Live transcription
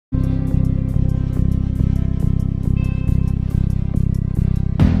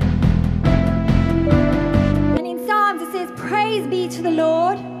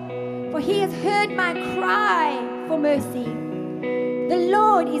cry for mercy. The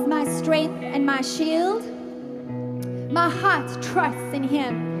Lord is my strength and my shield. My heart trusts in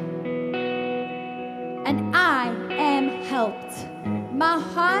him, and I am helped. My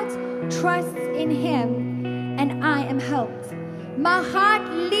heart trusts in him, and I am helped. My heart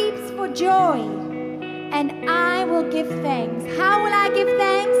leaps for joy, and I will give thanks. How will I give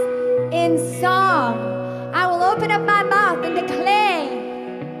thanks? In song. I will open up my mouth and declare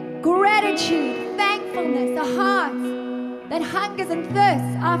gratitude, thankfulness, a heart that hungers and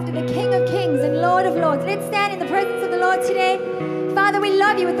thirsts after the King of Kings and Lord of Lords. Let's stand in the presence of the Lord today. Father, we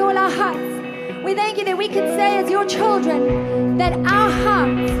love you with all our hearts. We thank you that we can say as your children that our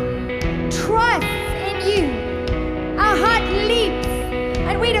hearts trusts in you. Our heart leaps,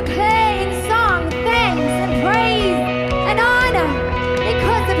 and we declare in song thanks and praise and honor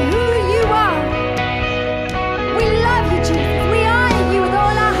because of who you are. We love you, Jesus. We honor you with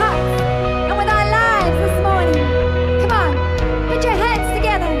all our hearts and with our lives this morning. Come on, put your hands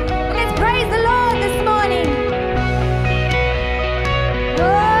together and let's praise the Lord this morning.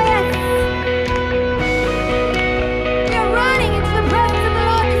 Oh, yes. We are running into the presence of the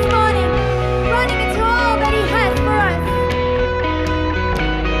Lord this morning, running into all that he has for us.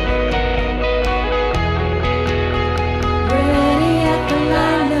 Ready at the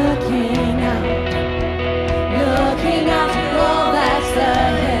line, looking out at all that's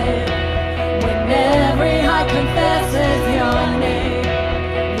ahead. When every heart confesses your name,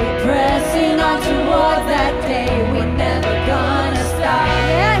 we're pressing on toward that day. We're never gonna stop.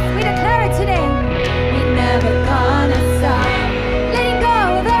 Yes, we declare it today. We're never gonna stop. Letting go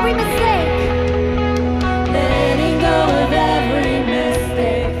of every mistake. Letting go of every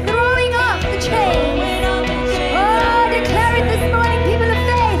mistake. Throwing off the chains. Oh, declare it this morning, people of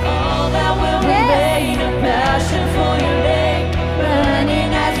faith. All that will remain a passion for your name.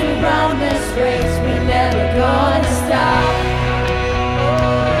 Running as we run this race. We're never gonna stop.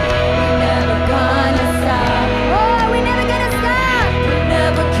 We're never gonna stop. Oh,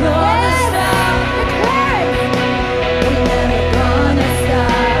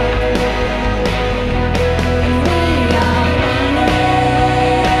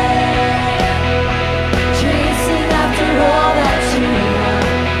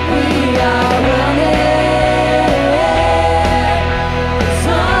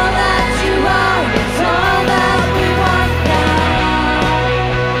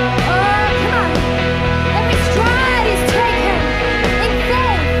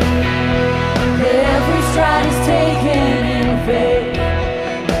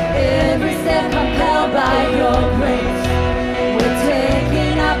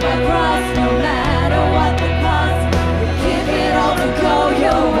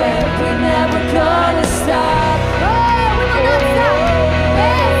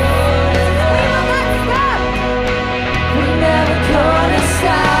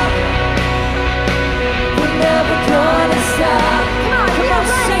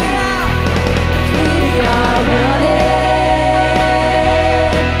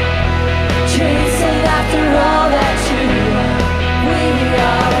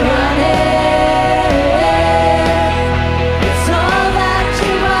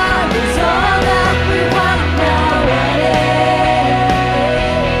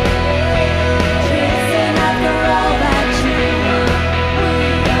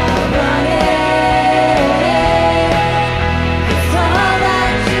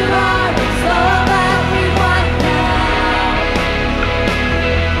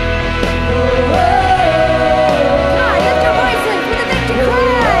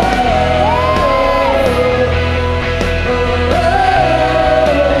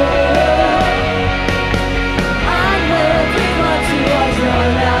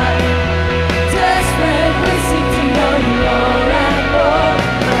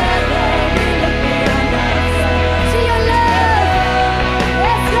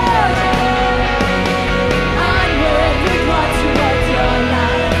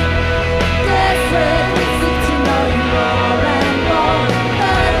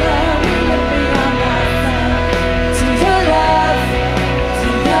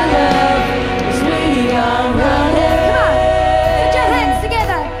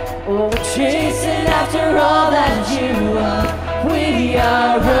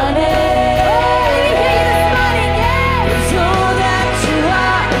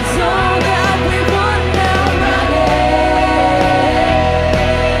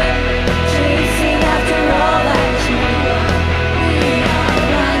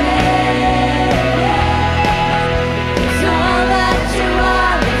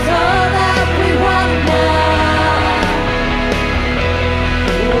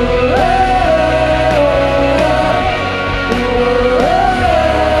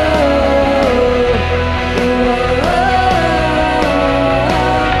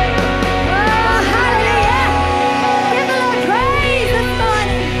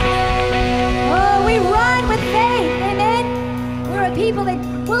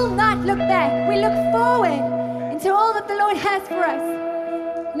 that will not look back. We look forward into all that the Lord has for us.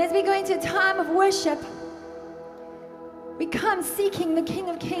 And as we go into a time of worship, we come seeking the King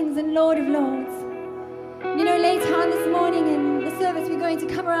of Kings and Lord of Lords. You know, later on this morning in the service, we're going to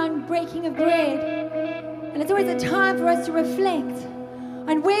come around breaking of bread. And it's always a time for us to reflect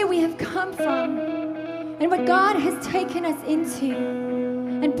on where we have come from and what God has taken us into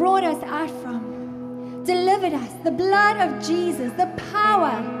and brought us out from, delivered us, the blood of Jesus, the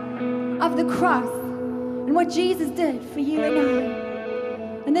power of the cross, and what Jesus did for you and I.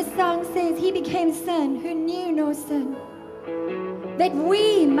 And this song says, He became sin who knew no sin, that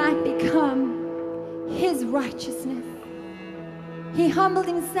we might become His righteousness. He humbled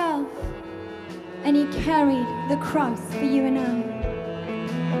Himself and He carried the cross for you and I.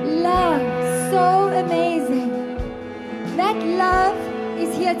 Love, so amazing. That love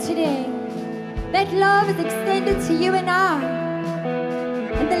is here today. That love is extended to you and I.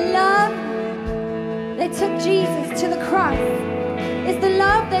 And the love that took Jesus to the cross is the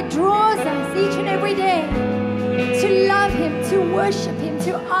love that draws us each and every day to love Him, to worship Him,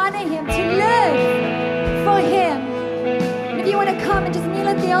 to honor Him, to live for Him. And if you want to come and just kneel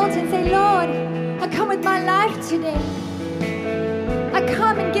at the altar and say, Lord, I come with my life today. I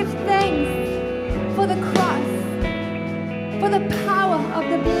come and give thanks for the cross, for the power of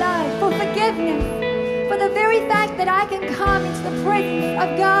the blood, for forgiveness, for the very fact that I can come into the presence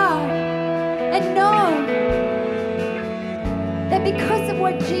of God and know that because of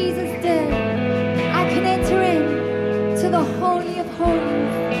what Jesus did, I can enter in to the Holy of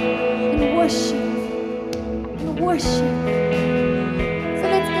Holies and worship. So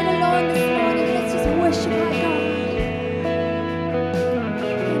let's get along this morning and let's just worship our God.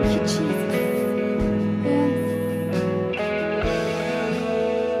 Thank you, Jesus. Yes.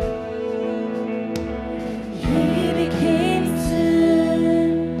 He became sin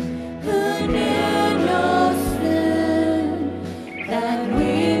who knew no sin, that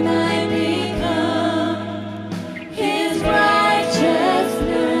we might become His righteousness.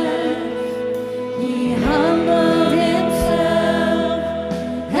 He humbled Himself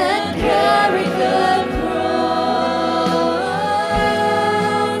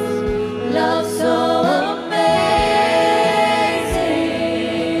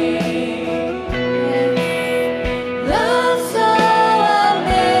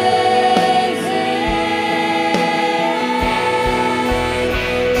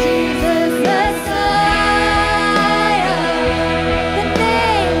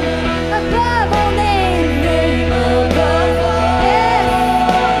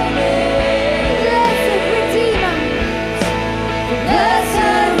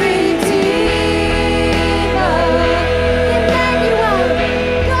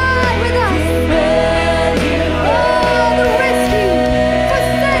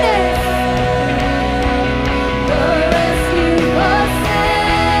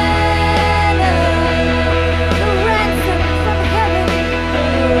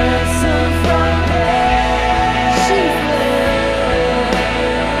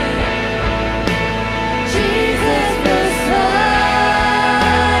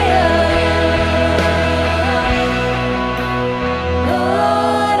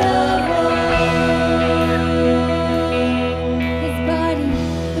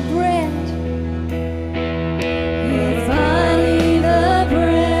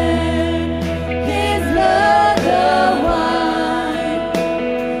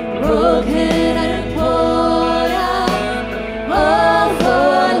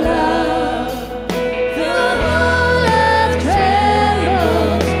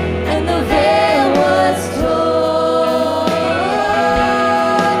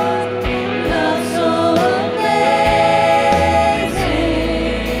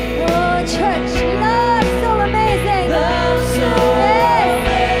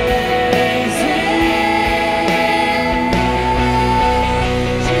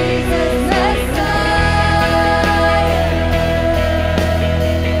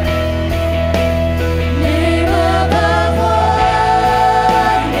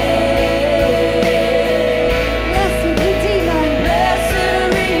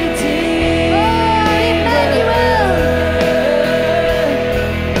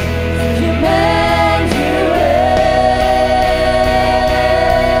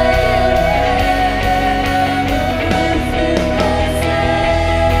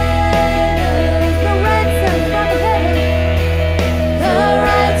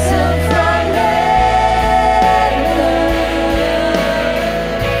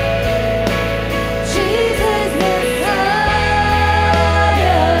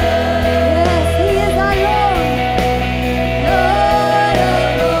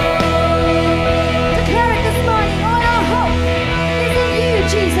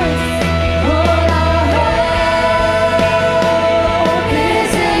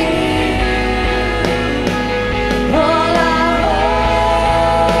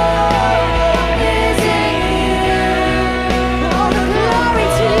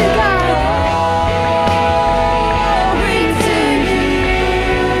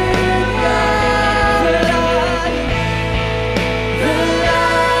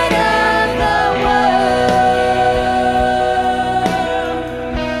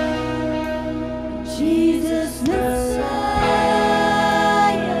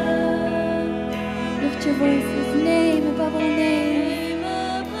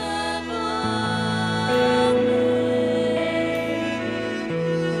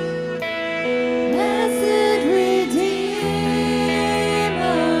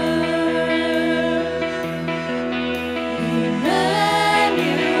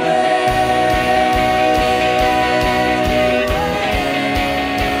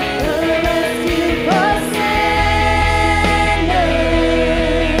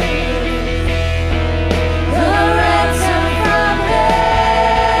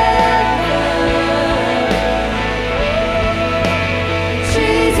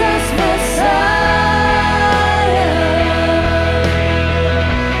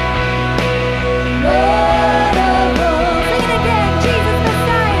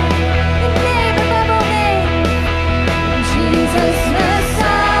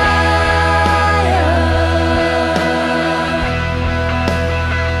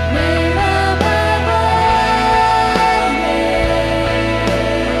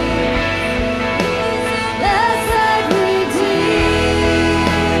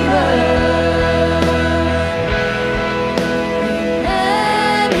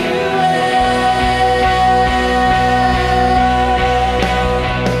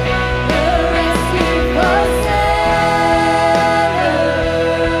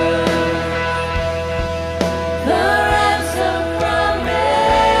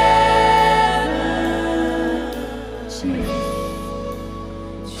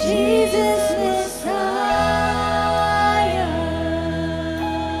Jesus Messiah,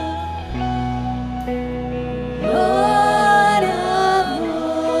 Lord of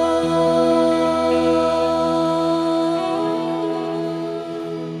all.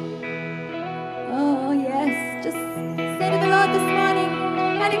 Oh yes, just say to the Lord this morning,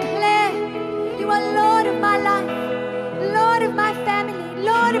 I declare you are Lord of my life, Lord of my family,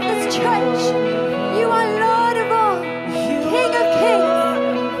 Lord of this church. You are Lord of all, King of kings,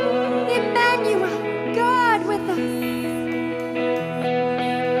 Emmanuel, God with us.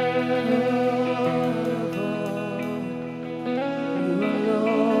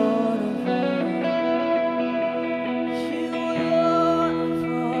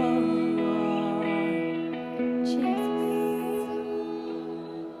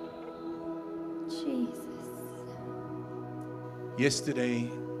 Yesterday,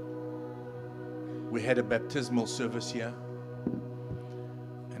 we had a baptismal service here.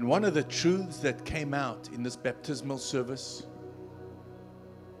 And one of the truths that came out in this baptismal service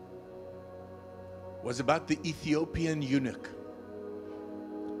was about the Ethiopian eunuch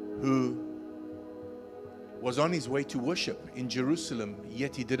who was on his way to worship in Jerusalem,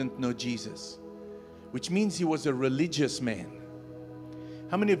 yet he didn't know Jesus, which means he was a religious man.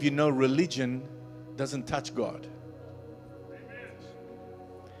 How many of you know religion doesn't touch God?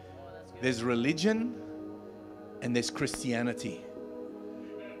 There's religion and there's Christianity.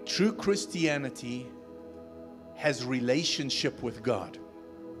 True Christianity has relationship with God.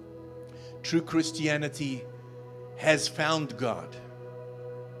 True Christianity has found God.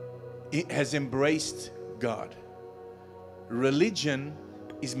 It has embraced God. Religion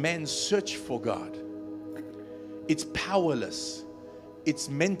is man's search for God. It's powerless. It's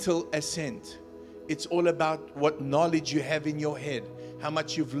mental assent. It's all about what knowledge you have in your head, how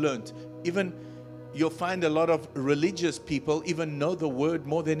much you've learned. Even you'll find a lot of religious people even know the word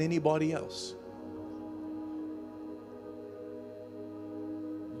more than anybody else.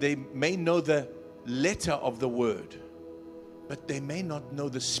 They may know the letter of the word, but they may not know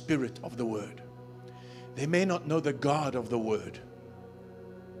the spirit of the word. They may not know the God of the word.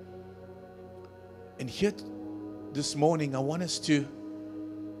 And here this morning, I want us to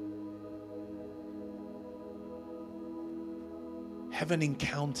have an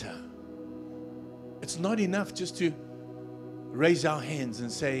encounter. It's not enough just to raise our hands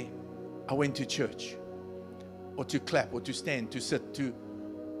and say, I went to church, or to clap, or to stand, to sit, to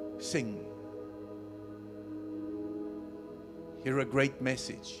sing. Hear a great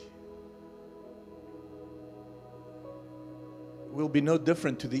message. We'll be no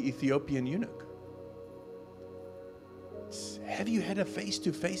different to the Ethiopian eunuch. Have you had a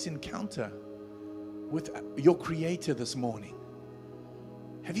face-to-face encounter with your Creator this morning?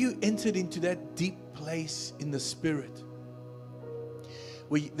 Have you entered into that deep place in the Spirit?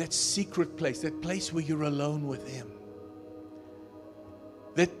 That secret place, that place where you're alone with Him.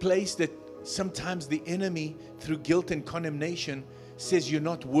 That place that sometimes the enemy, through guilt and condemnation, says you're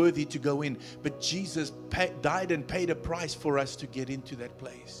not worthy to go in. But Jesus died and paid a price for us to get into that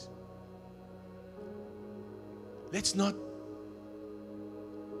place. Let's not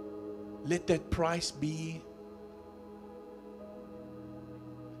let that price be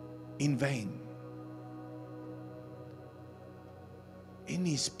in vain. In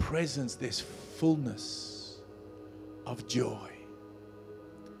His presence, there's fullness of joy.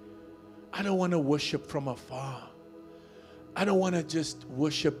 I don't want to worship from afar. I don't want to just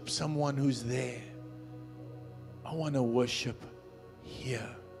worship someone who's there. I want to worship here.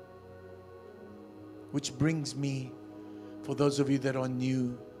 Which brings me, for those of you that are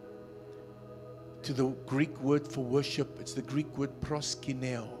new, to the Greek word for worship. It's the Greek word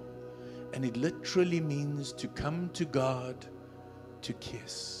proskuneo. And it literally means to come to God to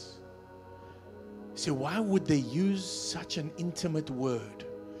kiss. So why would they use such an intimate word?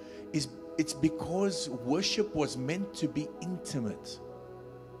 It's because worship was meant to be intimate.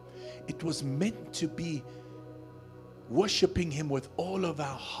 It was meant to be worshiping Him with all of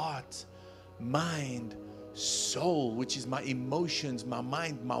our heart, mind, soul, which is my emotions, my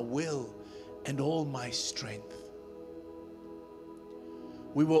mind, my will, and all my strength.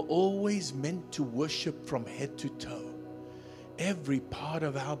 We were always meant to worship from head to toe. Every part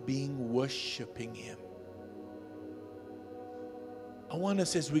of our being worshiping Him. I want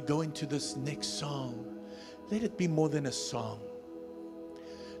us, as we go into this next song, let it be more than a song.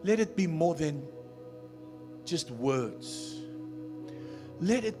 Let it be more than just words.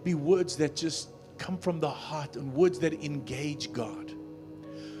 Let it be words that just come from the heart and words that engage God.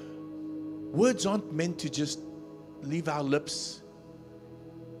 Words aren't meant to just leave our lips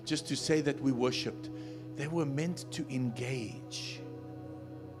just to say that we worshiped. They were meant to engage.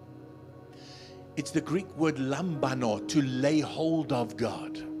 It's the Greek word lambano, to lay hold of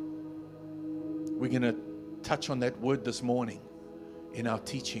God. We're going to touch on that word this morning in our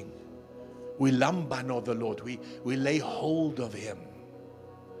teaching. We lambano the Lord. We lay hold of Him.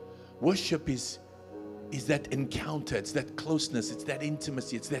 Worship is that encounter. It's that closeness. It's that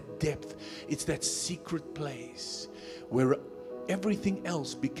intimacy. It's that depth. It's that secret place where everything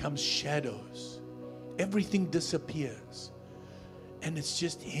else becomes shadows. Everything disappears. And it's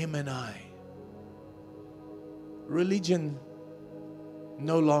just Him and I. Religion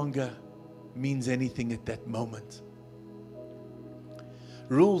no longer means anything at that moment.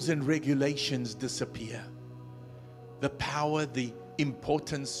 Rules and regulations disappear. The power, the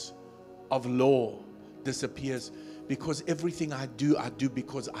importance of law disappears, because everything I do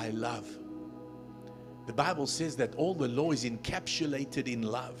because I love. The Bible says that all the law is encapsulated in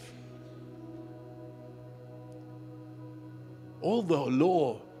love. All the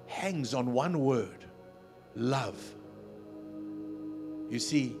law hangs on one word: love. You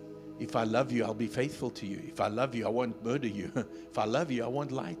see, if I love you, I'll be faithful to you. If I love you, I won't murder you. If I love you, I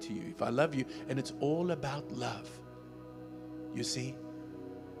won't lie to you. If I love you, and it's all about love. You see?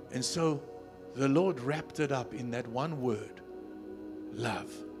 And so the Lord wrapped it up in that one word: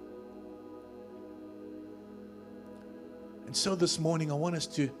 love. And so this morning I want us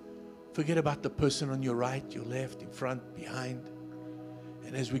to forget about the person on your right, your left, in front, behind.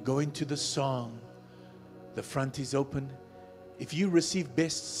 And as we go into the song, the front is open. If you receive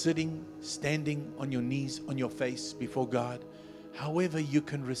best sitting, standing, on your knees, on your face before God, however you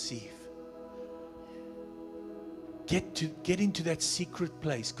can receive. Get into that secret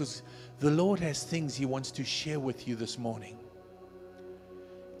place, because the Lord has things He wants to share with you this morning.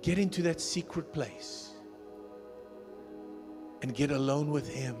 Get into that secret place and get alone with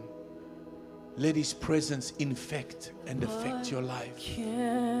Him. Let His presence infect and affect your life.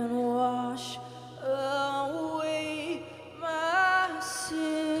 Can wash away my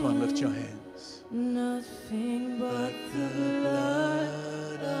sin. Come on, lift your hands. Nothing but the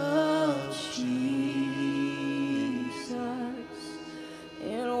blood of Jesus.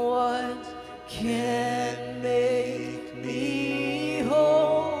 And what can make me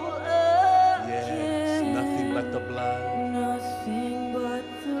whole again? Yes, nothing but the blood. Nothing but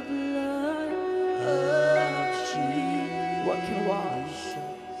the blood of Jesus. What can wash?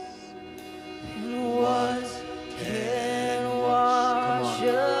 And what can wash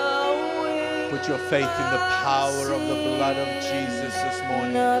away? Put your faith in the power of the blood of Jesus this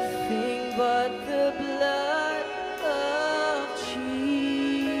morning. Nothing but the blood of Jesus.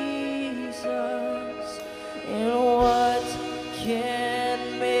 And what can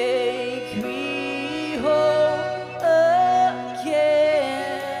make me whole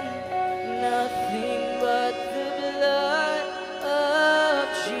again? Nothing but the blood of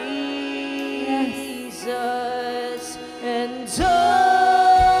Jesus. And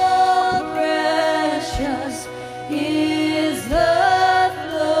oh, precious is the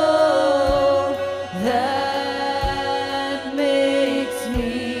flow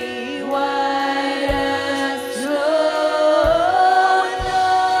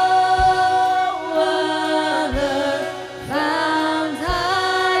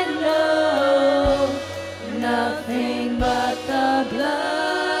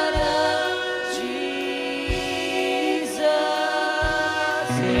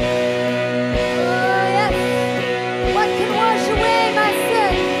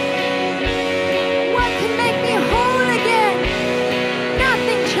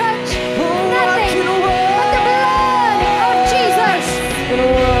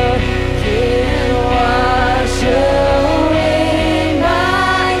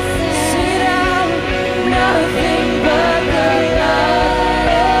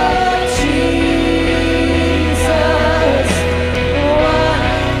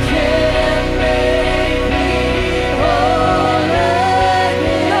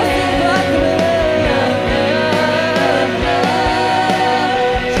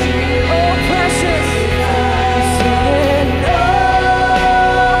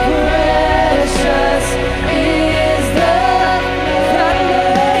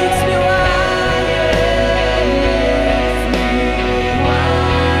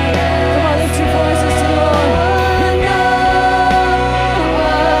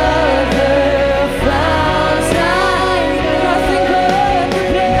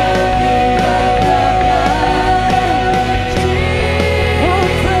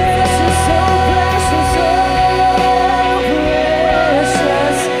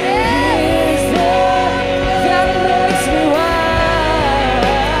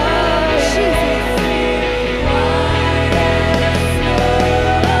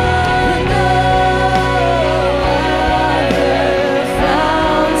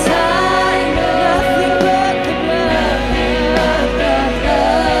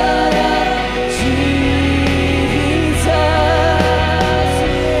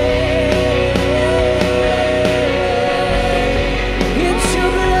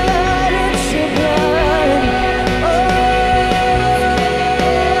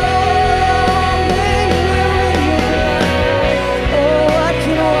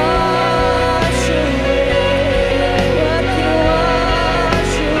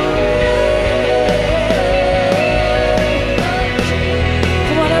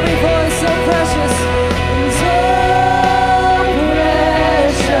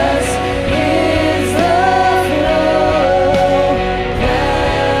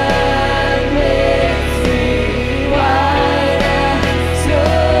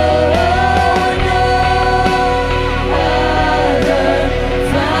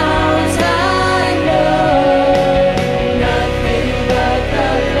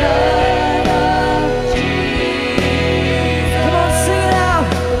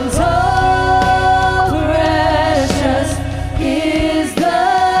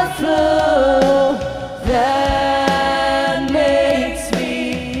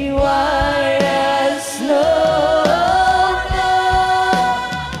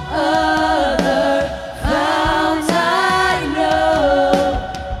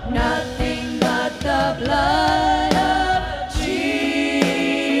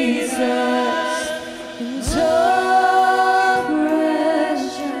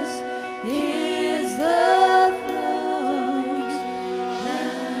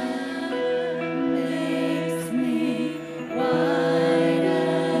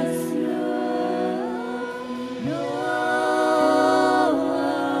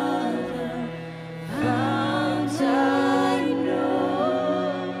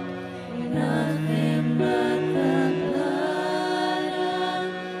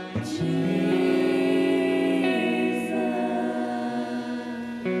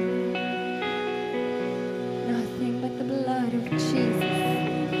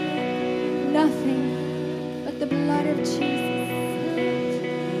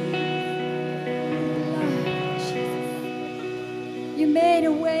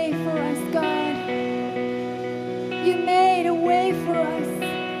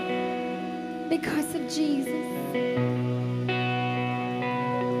because of Jesus.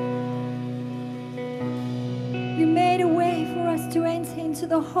 You made a way for us to enter into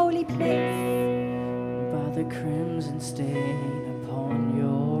the holy place. By the crimson stain upon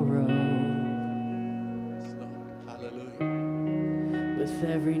your robe, Yes, Lord. Hallelujah. with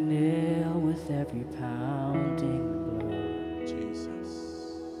every nail, with every pounding blow, Jesus.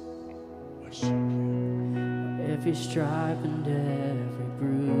 Worship you. every stripe and every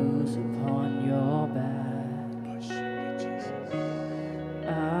bruise upon your back. Worship you, Jesus.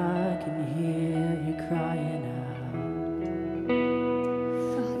 I can hear you crying out.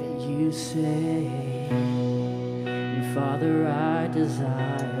 Father, You say, Father, I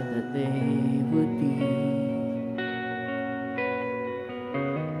desire that they would be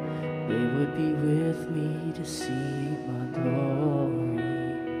with me to see my glory.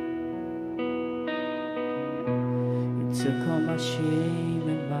 You took all my shame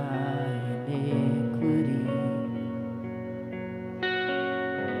and my iniquity.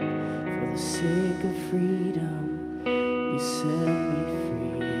 For the sake of freedom, you set me free.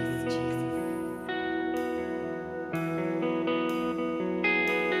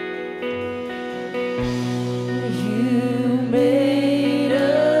 You made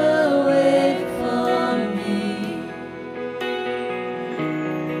a way for me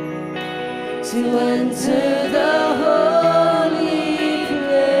to enter the holy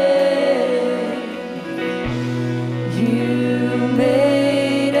place. You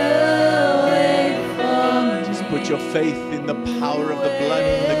made a way for me Just put your faith in the power of the blood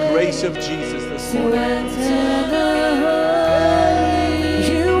and the grace of Jesus this to morning. enter the holy.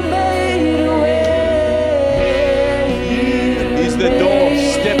 You made a way. He's the door.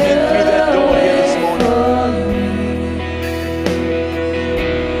 Step in through that door here this morning.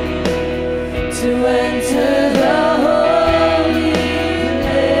 To enter the holy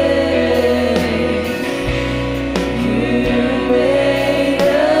place, you made a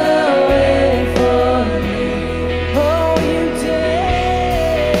way for me. Oh, you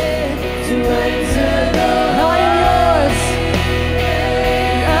did. To enter the I am yours.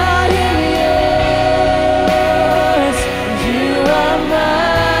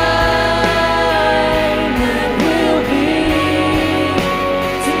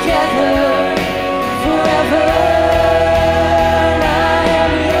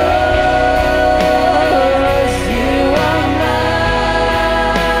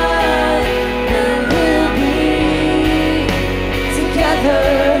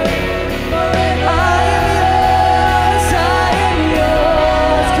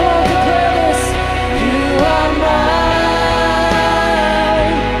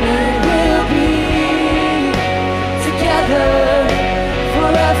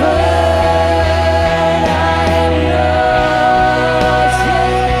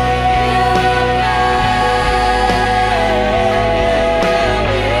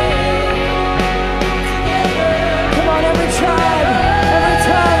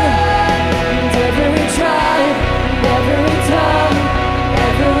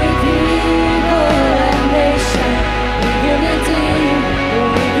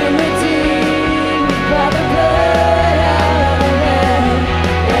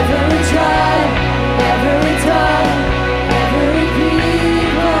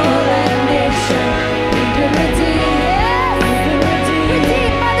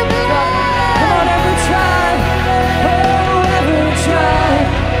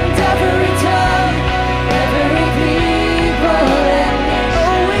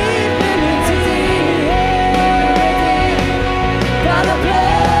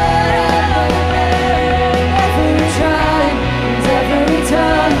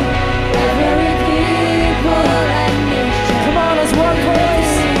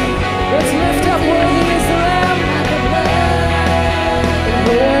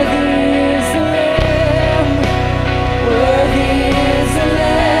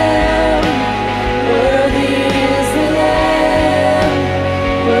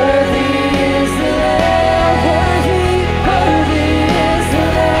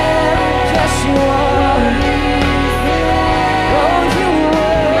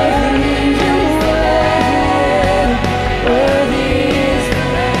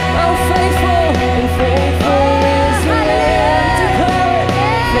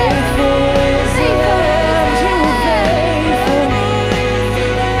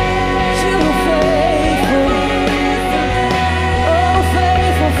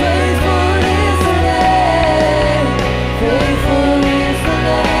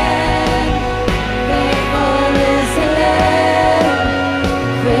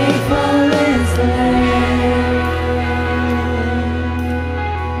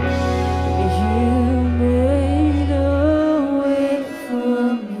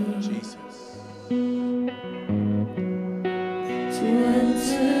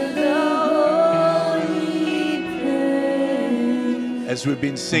 as we've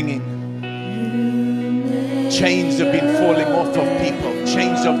been singing, chains have been falling off of people.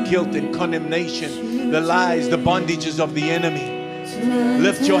 Chains of guilt and condemnation, the lies, the bondages of the enemy.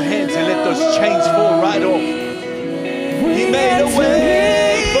 Lift your hands and let those chains fall right off. He made a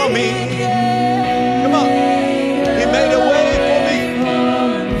way for me. Come on. He made a way for me.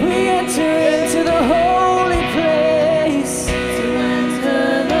 We enter into the holy place.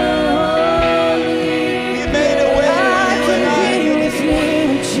 He made a way I can be with you,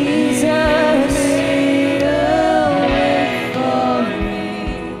 Jesus.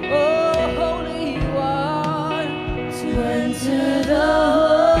 Oh, holy you are to enter the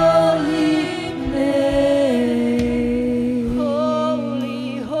holy place. Holy,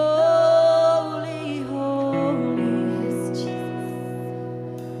 holy, holy.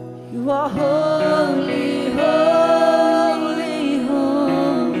 You are holy, holy,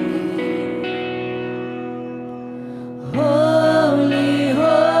 holy. Holy,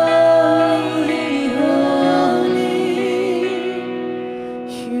 holy, holy.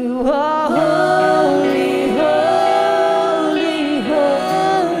 You are holy, holy,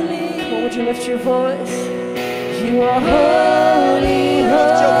 holy. Come on, would you lift your voice? You are holy,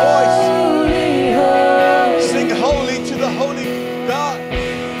 Lift your voice. holy, holy. Sing holy to the holy God.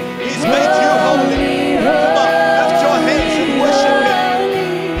 He's made you holy. Come on, lift your hands and worship Him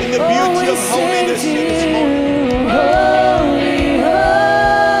in the beauty of holiness here this morning. Holy,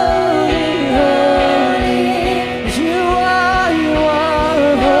 holy, holy. You are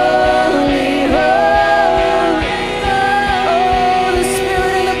holy, holy. Oh, the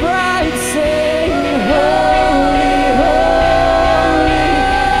Spirit and the bride sing, holy, holy.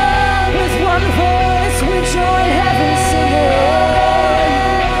 With one voice we join heaven singing.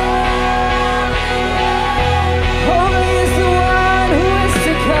 Holy is the one who is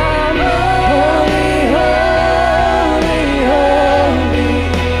to come. Holy, holy, holy.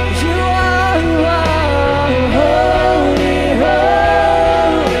 You are holy, holy.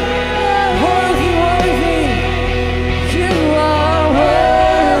 Worthy, worthy. You are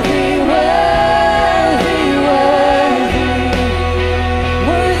worthy, worthy, worthy.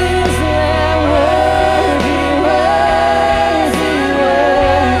 Worthy is the Lamb, worthy, worthy,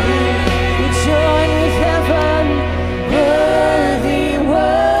 worthy. We join with heaven. Worthy,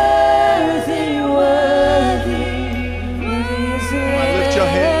 worthy, worthy. Worthy is the Lift your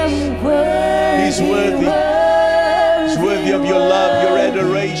hands. Lamb, He's worthy. He's worthy of your love, your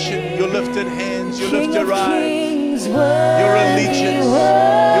adoration, your lifted hands, your lifted eyes, your allegiance,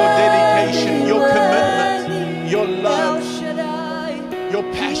 your dedication, your commitment, your love, your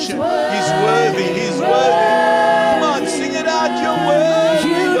passion. He's worthy. He's worthy. Come on, sing it out. You're worthy.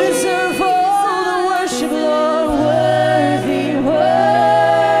 You Lord. deserve all the worship, Lord. Worthy,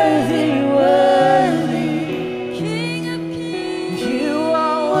 worthy, worthy. King of kings. You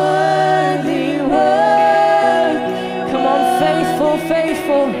are worthy, worthy. Come on, faithful,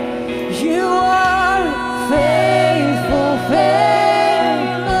 faithful. You are faithful,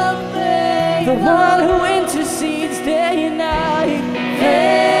 faithful, faithful. The one who intercedes day and night.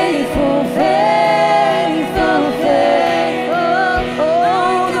 Faithful, faithful, faithful.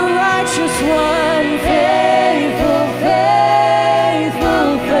 Oh, the righteous one. Faithful, faithful,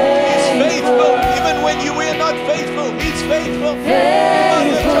 He's faithful. faithful. Even when you were not faithful, He's faithful. Come on,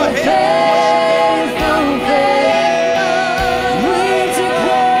 lift your Faithful, hands. faithful, faithful. We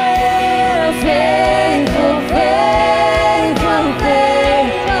declare faithful.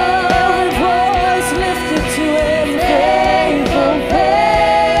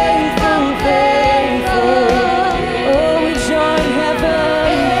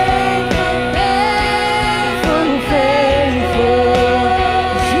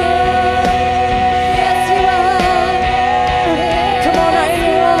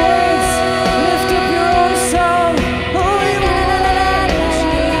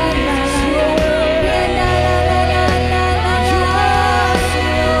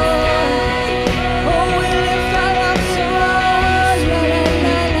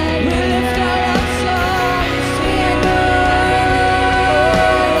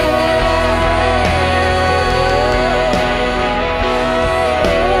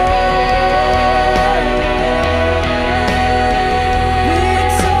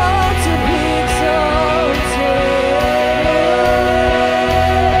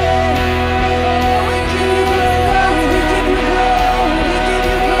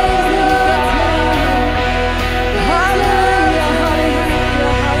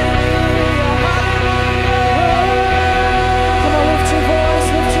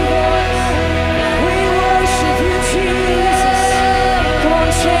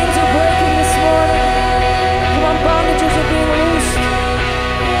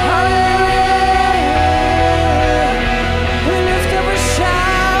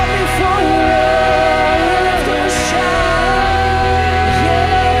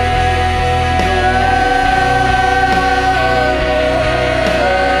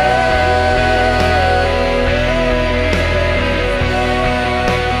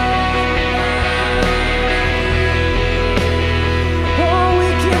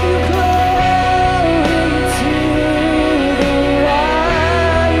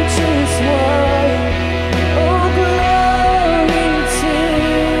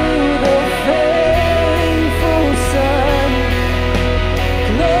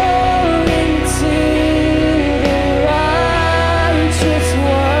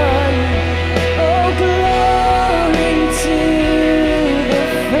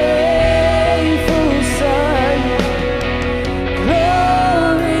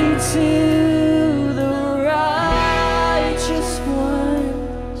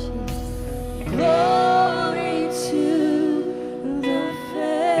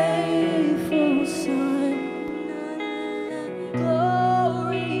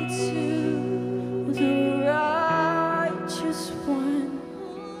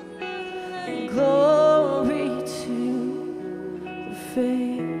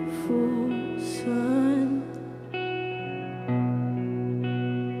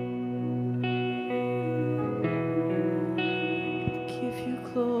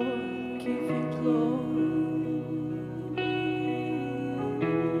 Lord, give you glory.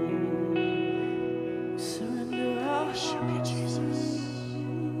 Surrender our Worship you, Jesus.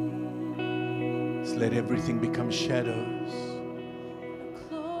 Just let everything become shadows.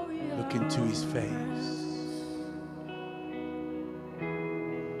 glory. Look into his face.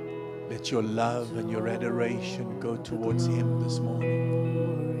 Let your love and your adoration go towards him this morning.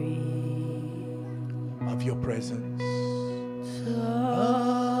 Of your presence.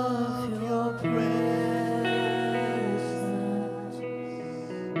 Of your presence.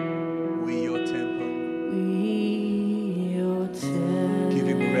 We your temple. We your temple. Give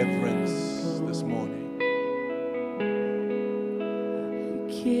him reverence this morning.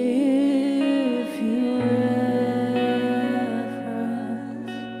 Give you reverence.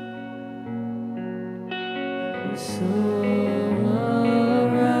 So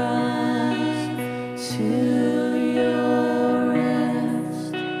arise to your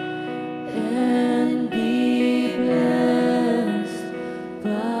rest and be blessed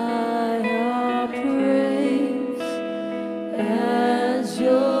by our praise as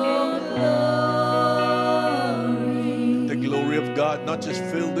your glory. The glory of God not just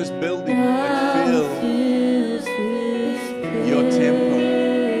fill this building, but fill Fills this your temple,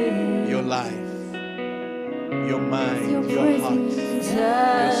 place. your life, your mind, Your your heart. presence.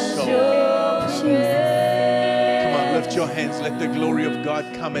 As soul. your Come on, lift your hands. Let the glory of God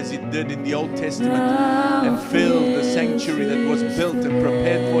come as it did in the Old Testament and fill the sanctuary that was built and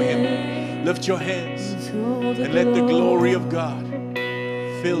prepared for him. Lift your hands and let the glory of God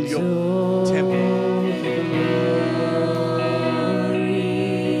fill your temple.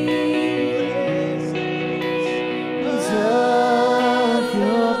 of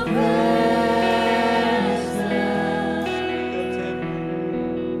your presence.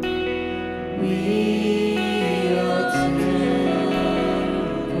 We your temple.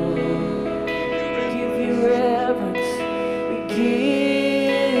 Give you reverence. We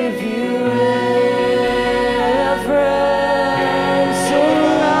give you reverence. So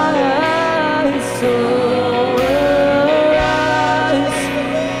rise, so rise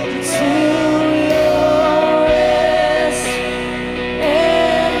to your rest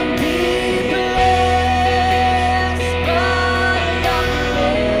and be blessed by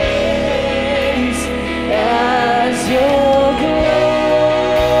your praise as your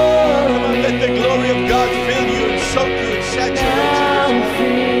glory. Let the glory of God fill you and soak you and saturate you.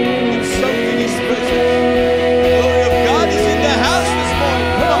 And soak in his presence. The glory of God is in the house this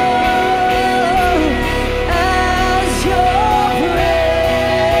morning. Come on. As your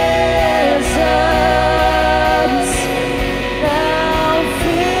presence now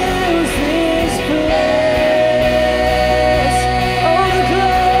fills this place. Oh, the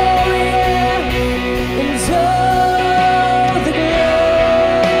glory and oh, the glory.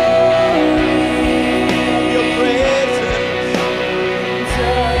 Your presence.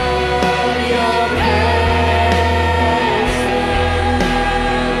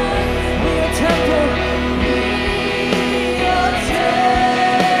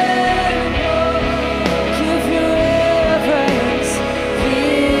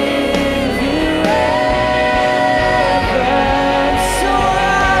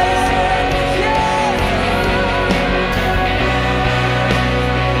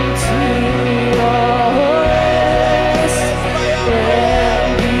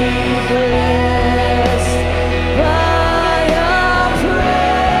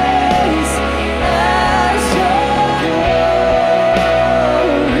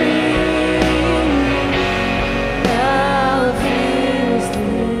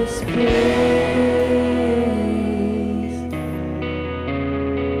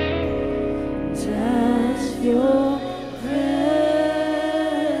 Your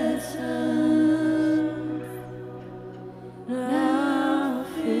presence now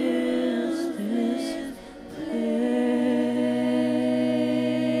fills this place.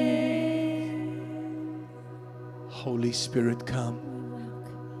 Holy Spirit, come.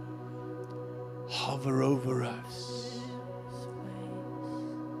 Hover over us.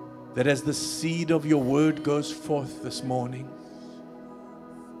 That as the seed of your word goes forth this morning,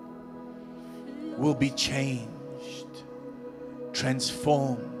 we'll be changed,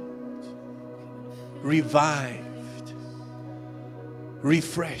 transformed, revived,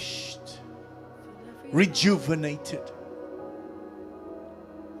 refreshed, rejuvenated,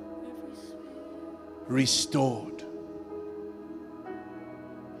 restored,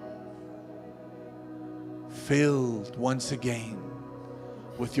 filled once again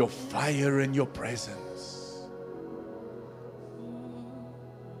with your fire and your presence.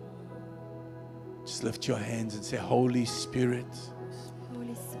 Just lift your hands and say, Holy Spirit,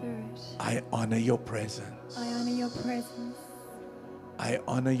 Holy Spirit, I honor your presence. I honor your presence. I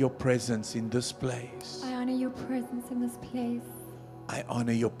honor your presence in this place. I honor your presence in this place. I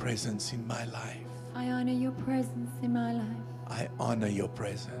honor your presence in my life. I honor your presence in my life. I honor your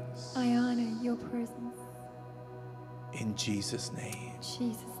presence. I honor your presence. In Jesus' name. In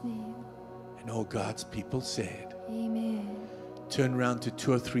Jesus' name. And all God's people said, Amen. turn around to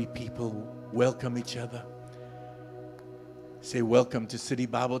 2 or 3 people, welcome each other. Say welcome to City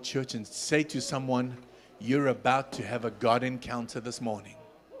Bible Church, and say to someone, you're about to have a God encounter this morning.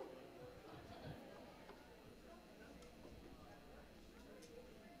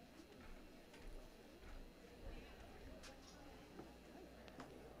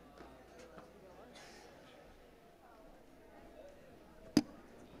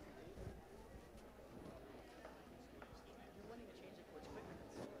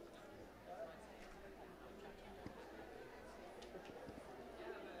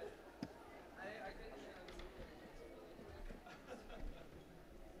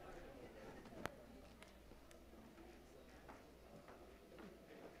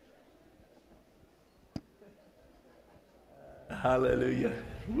 Hallelujah.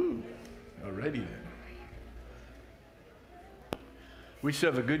 Woo. Already then. We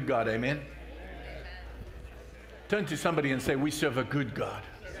serve a good God, amen? Turn to somebody and say, we serve a good God.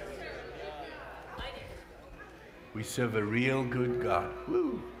 We serve a real good God.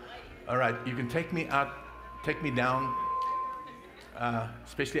 Woo. All right, you can take me out, take me down,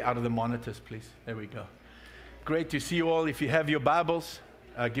 especially out of the monitors, please. There we go. Great to see you all. If you have your Bibles,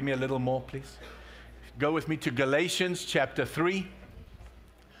 give me a little more, please. Go with me to Galatians chapter 3.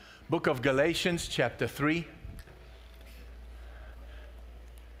 Book of Galatians chapter 3.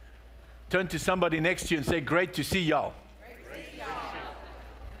 Turn to somebody next to you and say, great to see y'all.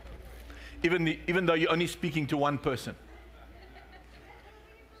 Even though you're only speaking to one person.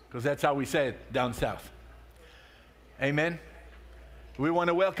 Because that's how we say it down south. Amen. We want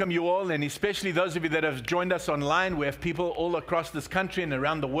to welcome you all, and especially those of you that have joined us online. We have people all across this country and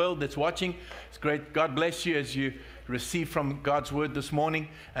around the world that's watching. It's great. God bless you as you receive from God's word this morning.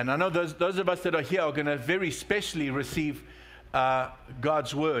 And I know those of us that are here are going to very specially receive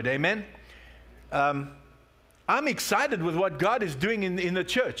God's word. Amen. I'm excited with what God is doing in the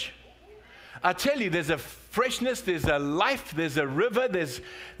church. I tell you, there's a freshness, there's a life, there's a river,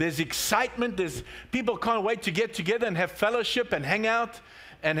 there's excitement, people can't wait to get together and have fellowship and hang out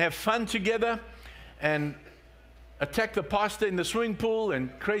and have fun together and attack the pastor in the swimming pool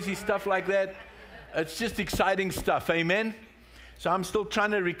and crazy stuff like that. It's just exciting stuff, amen? So I'm still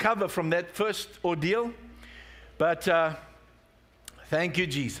trying to recover from that first ordeal, but thank you,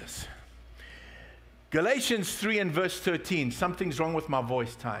 Jesus. Galatians 3 and verse 13. Something's wrong with my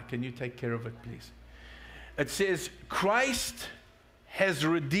voice, Ty. Can you take care of it, please? It says, Christ has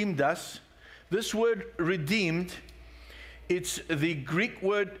redeemed us. This word redeemed, it's the Greek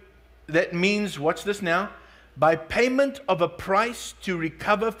word that means, watch this now, by payment of a price to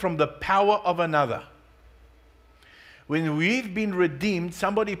recover from the power of another. When we've been redeemed,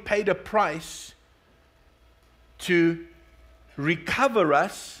 somebody paid a price to recover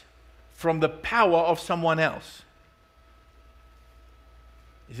us from the power of someone else.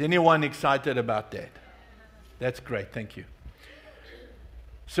 Is anyone excited about that? That's great, thank you.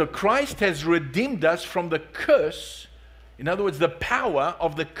 So Christ has redeemed us from the curse, in other words, the power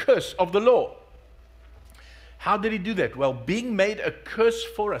of the curse of the law. How did he do that? Well, being made a curse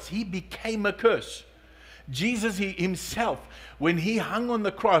for us, he became a curse. Jesus himself, when he hung on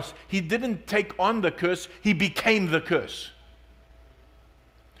the cross, he didn't take on the curse, he became the curse.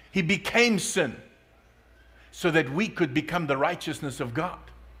 He became sin so that we could become the righteousness of God.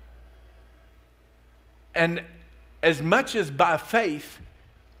 And as much as by faith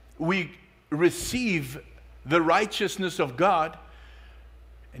we receive the righteousness of God,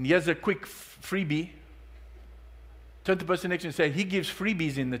 and here's a quick freebie. Turn to the person next to you and say, he gives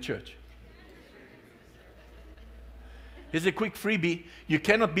freebies in the church. Here's a quick freebie. You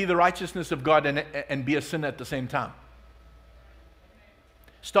cannot be the righteousness of God and be a sinner at the same time.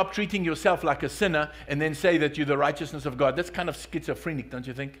 Stop treating yourself like a sinner and then say that you're the righteousness of God. That's kind of schizophrenic, don't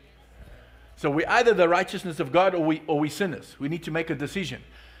you think? So we're either the righteousness of God or we sinners. We need to make a decision.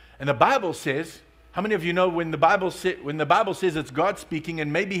 And the Bible says, how many of you know when the Bible says it's God speaking,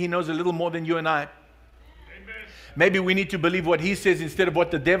 and maybe he knows a little more than you and I? Amen. Maybe we need to believe what he says instead of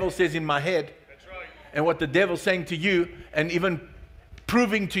what the devil says in my head. That's right. And what the devil's saying to you, and even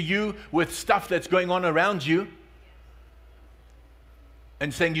proving to you with stuff that's going on around you.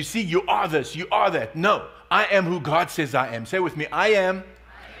 And saying, you see, you are this, you are that. No, I am who God says I am. Say with me, I am.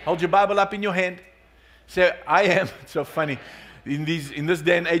 Hold your Bible up in your hand. Say, I am. It's so funny. In this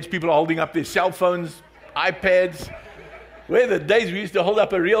day and age, people are holding up their cell phones, iPads. Where the days we used to hold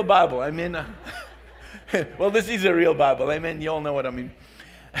up a real Bible. I mean, well, this is a real Bible. Amen. You all know what I mean.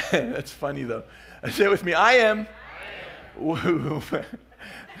 That's funny though. Say with me, I am.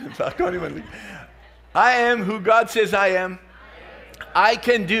 I can't even. I am who God says I am. I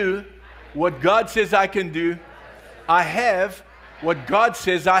can do what God says I can do. I have what God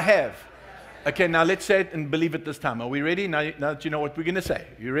says I have. Okay, now let's say it and believe it this time. Are we ready? Now that you know what we're going to say.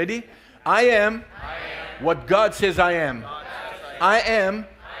 You ready? I am what God says I am. I am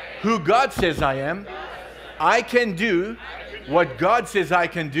who God says I am. I can do what God says I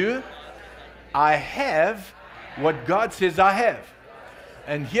can do. I have what God says I have.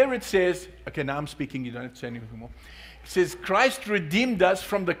 And here it says, okay, now I'm speaking, you don't have to say anything more. It says, Christ redeemed us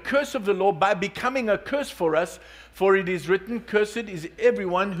from the curse of the law by becoming a curse for us, for it is written, cursed is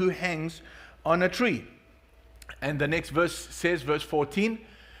everyone who hangs on a tree. And the next verse says, verse 14,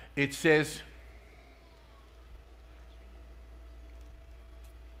 it says,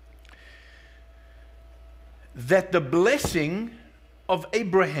 that the blessing of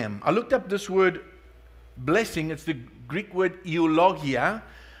Abraham, I looked up this word blessing, it's the Greek word eulogia,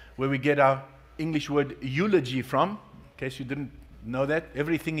 where we get our English word eulogy from. In case you didn't know that,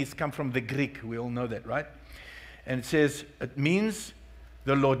 everything has come from the Greek. We all know that, right? And it says, it means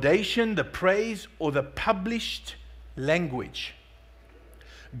the laudation, the praise, or the published language.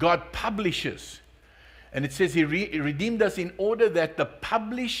 God publishes. And it says He redeemed us in order that the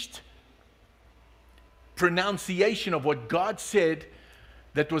published pronunciation of what God said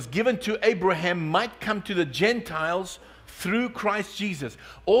that was given to Abraham might come to the Gentiles through Christ Jesus.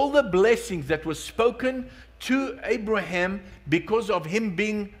 All the blessings that were spoken to Abraham because of him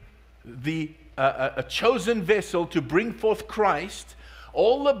being a chosen vessel to bring forth Christ,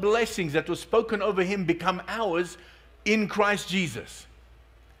 all the blessings that were spoken over him become ours in Christ Jesus.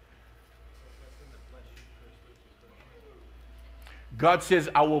 God says,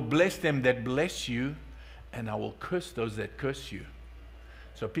 I will bless them that bless you, and I will curse those that curse you.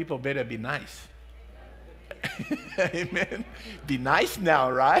 So people better be nice. Amen. Be nice now,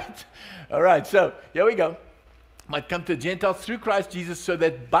 right? All right, so here we go. Might come to Gentiles through Christ Jesus, so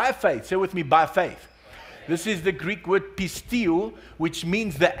that by faith, say with me, by faith. This is the Greek word pisteuo, which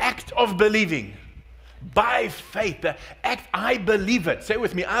means the act of believing. By faith, the act, I believe it. Say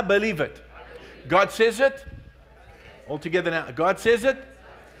with me, I believe it. God says it. All together now. God says it.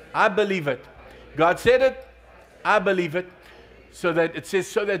 I believe it. God said it. I believe it. So that it says,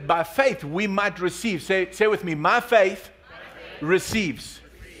 so that by faith we might receive. Say with me, my faith receives.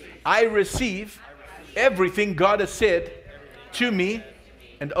 I receive everything God has said to me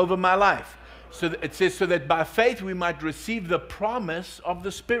and over my life. So that it says, so that by faith we might receive the promise of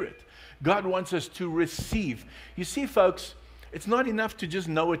the Spirit. God wants us to receive. You see, folks, it's not enough to just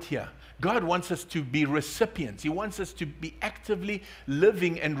know it here. God wants us to be recipients. He wants us to be actively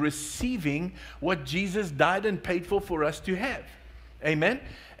living and receiving what Jesus died and paid for us to have. Amen?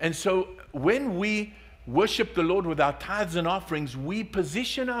 And so when we worship the Lord with our tithes and offerings, we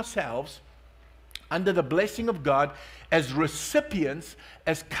position ourselves under the blessing of God as recipients,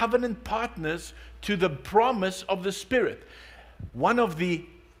 as covenant partners to the promise of the Spirit. One of the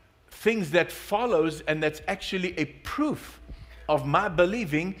things that follows, and that's actually a proof of my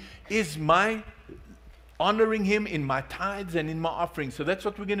believing, is my honoring Him in my tithes and in my offerings. So that's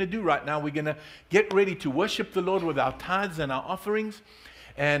what we're going to do right now. We're going to get ready to worship the Lord with our tithes and our offerings.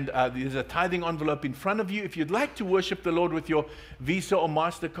 And there's a tithing envelope in front of you. If you'd like to worship the Lord with your Visa or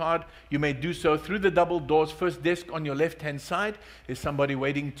MasterCard, you may do so through the double doors, first desk on your left-hand side. There's somebody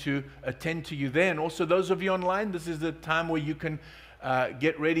waiting to attend to you there. And also those of you online, this is the time where you can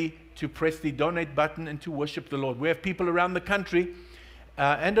get ready to press the donate button and to worship the Lord. We have people around the country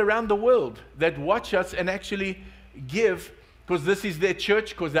and around the world that watch us and actually give, because this is their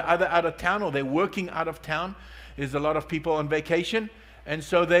church, because they're either out of town or they're working out of town. There's a lot of people on vacation, and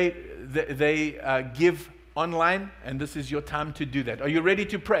so they give online, and this is your time to do that. Are you ready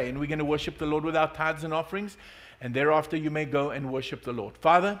to pray? And we're going to worship the Lord with our tithes and offerings, and thereafter you may go and worship the Lord.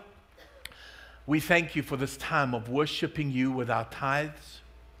 Father, we thank you for this time of worshiping you with our tithes,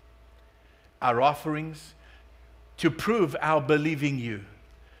 our offerings, to prove our believing you.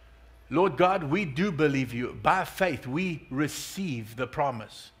 Lord God, we do believe you. By faith, we receive the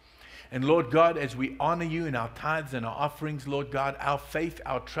promise. And Lord God, as we honor you in our tithes and our offerings, Lord God, our faith,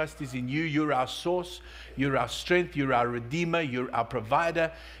 our trust is in you. You're our source. You're our strength. You're our redeemer. You're our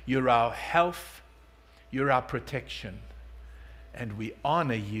provider. You're our health. You're our protection. And we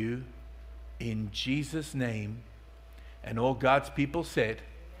honor you in Jesus' name. And all God's people said,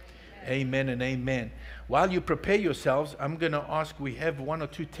 Amen and amen. While you prepare yourselves, I'm going to ask, we have one or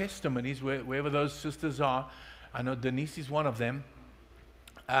two testimonies wherever those sisters are. I know Denise is one of them.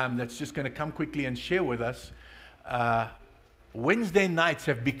 That's just going to come quickly and share with us. Wednesday nights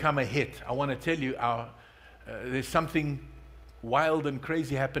have become a hit. I want to tell you, there's something wild and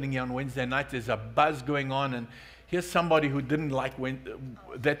crazy happening here on Wednesday night. There's a buzz going on, and here's somebody who didn't like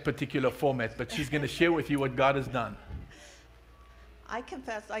that particular format, but she's going to share with you what God has done. I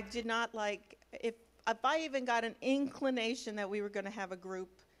confess, I did not like, if I even got an inclination that we were going to have a group,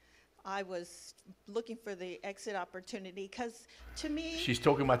 I was looking for the exit opportunity, because to me... She's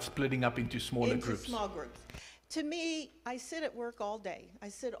talking about splitting up into smaller groups. Small groups. To me, I sit at work all day. I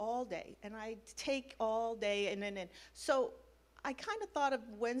sit all day, and I take all day, and so I kind of thought of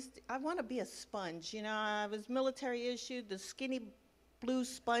Wednesday, I want to be a sponge. You know, I was military issued, the skinny blue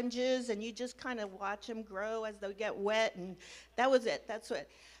sponges, and you just kind of watch them grow as they get wet, and that was it. That's it.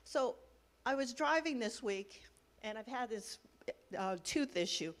 So I was driving this week, and I've had this tooth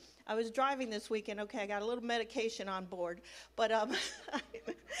issue. I was driving this week, and okay, I got a little medication on board, but God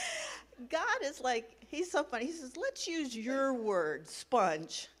is like, he's so funny. He says, let's use your word,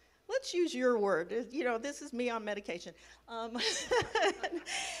 sponge. Let's use your word. You know, this is me on medication.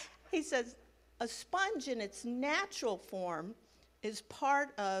 He says, a sponge in its natural form is part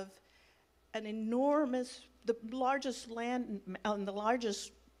of an enormous, the largest land, the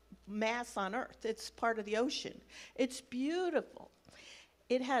largest mass on earth. It's part of the ocean. It's beautiful.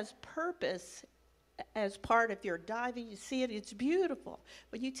 It has purpose as part, if you're diving, you see it, it's beautiful.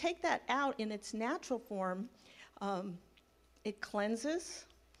 But you take that out in its natural form, it cleanses,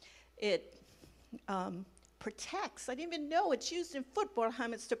 it protects. I didn't even know it's used in football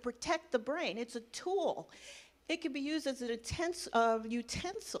helmets to protect the brain. It's a tool. It can be used as an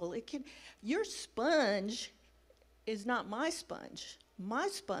utensil. Your sponge is not my sponge. My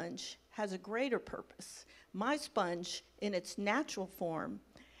sponge has a greater purpose. My sponge, in its natural form,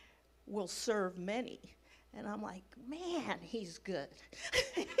 will serve many. And I'm like, man, he's good.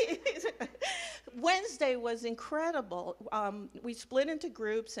 Wednesday was incredible. We split into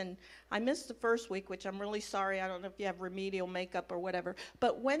groups, and I missed the first week, which I'm really sorry. I don't know if you have remedial makeup or whatever.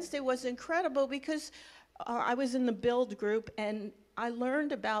 But Wednesday was incredible because I was in the build group, and I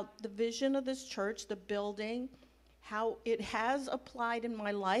learned about the vision of this church, the building, how it has applied in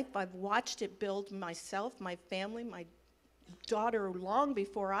my life. I've watched it build myself, my family, my daughter long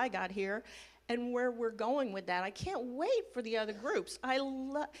before I got here, and where we're going with that. I can't wait for the other groups.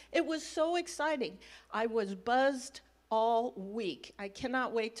 It was so exciting. I was buzzed all week. I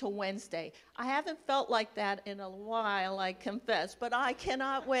cannot wait till Wednesday. I haven't felt like that in a while, I confess, but I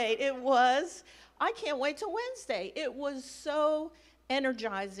cannot wait. I can't wait till Wednesday. It was so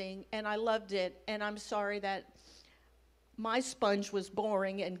energizing, and I loved it, and I'm sorry that my sponge was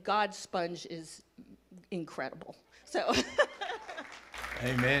boring, and God's sponge is incredible. So,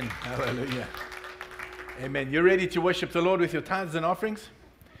 amen. Hallelujah. Amen. You're ready to worship the Lord with your tithes and offerings?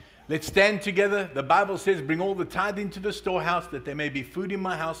 Let's stand together. The Bible says, bring all the tithe into the storehouse, that there may be food in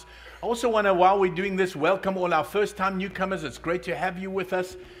my house. I also want to, while we're doing this, welcome all our first-time newcomers. It's great to have you with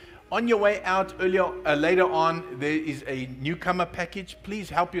us. On your way out later on, there is a newcomer package. Please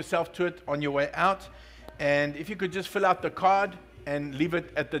help yourself to it on your way out. And if you could just fill out the card and leave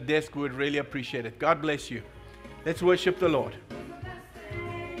it at the desk, we would really appreciate it. God bless you. Let's worship the Lord.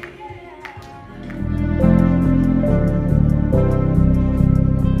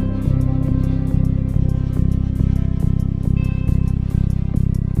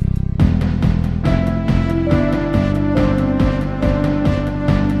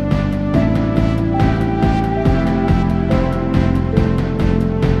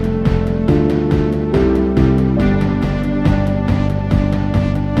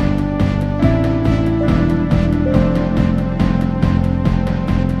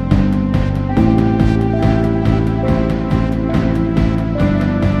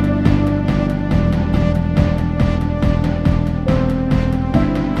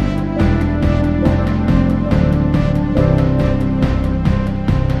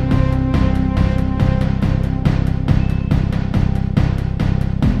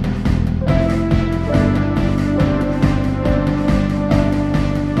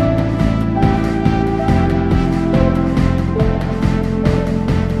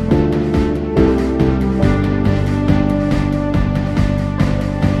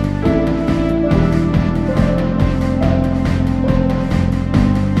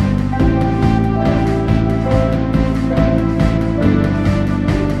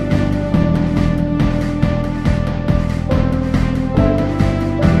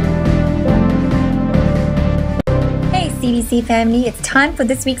 CBC family, it's time for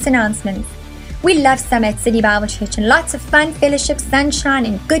this week's announcements. We love summer at City Bible Church and lots of fun, fellowship, sunshine,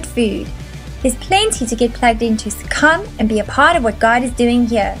 and good food. There's plenty to get plugged into, so come and be a part of what God is doing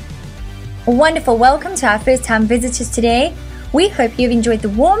here. A wonderful welcome to our first-time visitors today. We hope you've enjoyed the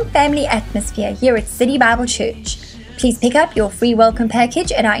warm family atmosphere here at City Bible Church. Please pick up your free welcome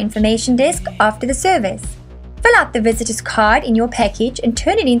package at our information desk after the service. Fill out the visitor's card in your package and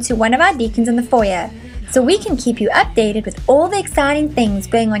turn it into one of our deacons in the foyer so we can keep you updated with all the exciting things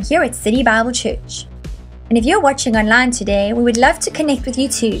going on here at City Bible Church. And if you're watching online today, we would love to connect with you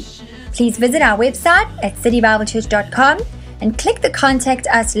too. Please visit our website at citybiblechurch.com and click the Contact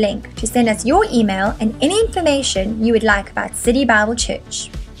Us link to send us your email and any information you would like about City Bible Church.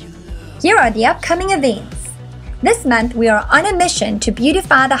 Here are the upcoming events. This month we are on a mission to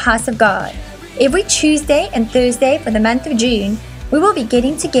beautify the house of God. Every Tuesday and Thursday for the month of June, we will be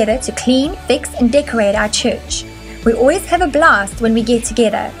getting together to clean, fix, and decorate our church. We always have a blast when we get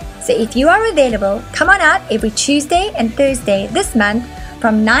together, so if you are available, come on out every Tuesday and Thursday this month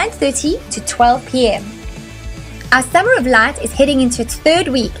from 9:30 to 12 p.m. Our Summer of Light is heading into its third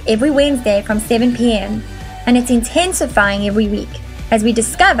week every Wednesday from 7 p.m. and it's intensifying every week as we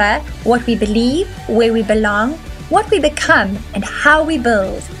discover what we believe, where we belong, what we become, and how we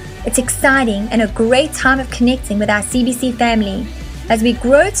build. It's exciting and a great time of connecting with our CBC family as we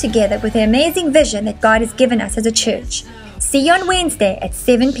grow together with the amazing vision that God has given us as a church. See you on Wednesday at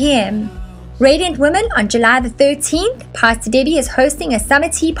 7 p.m. Radiant Women on July the 13th, Pastor Debbie is hosting a summer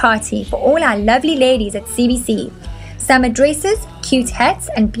tea party for all our lovely ladies at CBC. Summer dresses, cute hats,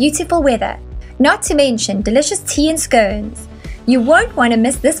 and beautiful weather. Not to mention delicious tea and scones. You won't want to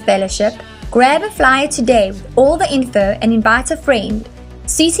miss this fellowship. Grab a flyer today with all the info and invite a friend.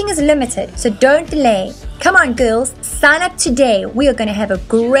 Seating is limited, so don't delay. Come on girls, sign up today. We are going to have a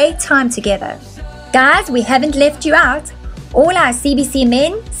great time together. Guys, we haven't left you out. All our CBC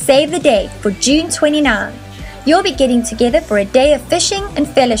men, save the date for June 29. You'll be getting together for a day of fishing and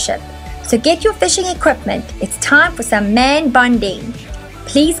fellowship. So get your fishing equipment. It's time for some man bonding.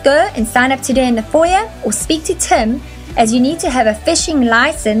 Please go and sign up today in the foyer or speak to Tim, as you need to have a fishing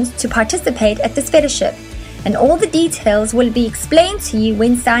license to participate at this fellowship. And all the details will be explained to you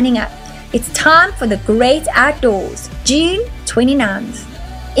when signing up. It's time for the great outdoors, June 29th.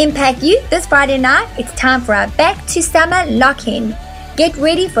 Impact Youth this Friday night, it's time for our Back to Summer lock-in. Get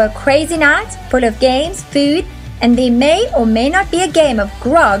ready for a crazy night full of games, food, and there may or may not be a game of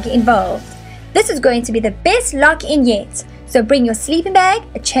grog involved. This is going to be the best lock-in yet, so bring your sleeping bag,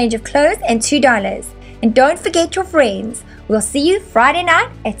 a change of clothes, and $2. And don't forget your friends. We'll see you Friday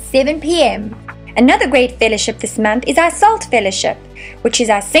night at 7 p.m. Another great fellowship this month is our SALT Fellowship, which is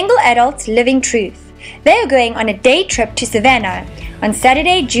our single adults living truth. They are going on a day trip to Savannah on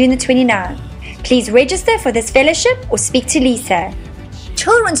Saturday, June the 29th. Please register for this fellowship or speak to Lisa.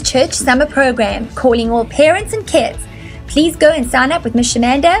 Children's Church Summer Program, calling all parents and kids. Please go and sign up with Ms.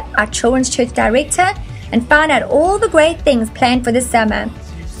 Shamanda, our Children's Church Director, and find out all the great things planned for this summer.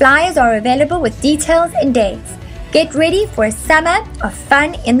 Flyers are available with details and dates. Get ready for a summer of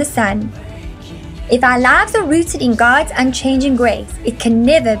fun in the sun. If our lives are rooted in God's unchanging grace, it can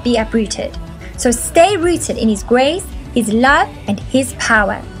never be uprooted. So stay rooted in His grace, His love, and His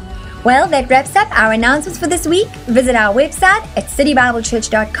power. Well, that wraps up our announcements for this week. Visit our website at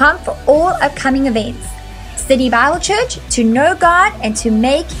citybiblechurch.com for all upcoming events. City Bible Church, to know God and to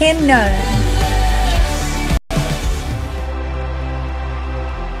make Him known.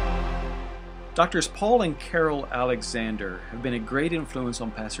 Doctors Paul and Carol Alexander have been a great influence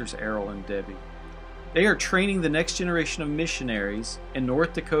on Pastors Errol and Debbie. They are training the next generation of missionaries in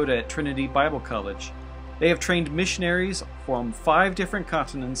North Dakota at Trinity Bible College. They have trained missionaries from 5 different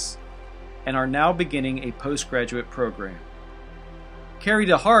continents and are now beginning a postgraduate program. Carrie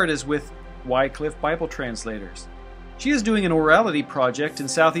DeHart is with Wycliffe Bible Translators. She is doing an orality project in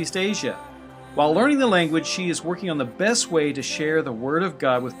Southeast Asia. While learning the language, she is working on the best way to share the Word of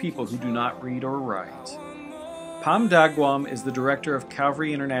God with people who do not read or write. Pam Dagwam is the director of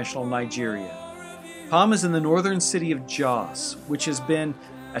Calvary International Nigeria. Pam is in the northern city of Jos, which has been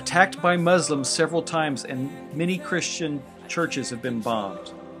attacked by Muslims several times and many Christian churches have been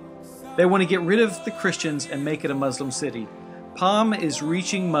bombed. They want to get rid of the Christians and make it a Muslim city. Pam is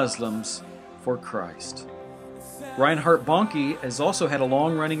reaching Muslims for Christ. Reinhard Bonnke has also had a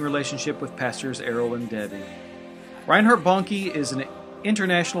long-running relationship with Pastors Errol and Debbie. Reinhard Bonnke is an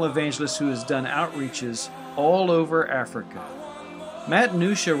international evangelist who has done outreaches all over Africa. Matt and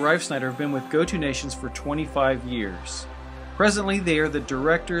Nusha Reifsnyder have been with Go-To Nations for 25 years. Presently, they are the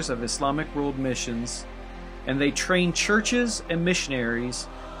directors of Islamic World Missions, and they train churches and missionaries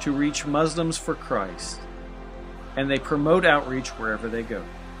to reach Muslims for Christ. and they promote outreach wherever they go.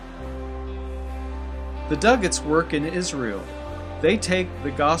 The Duggets work in Israel. They take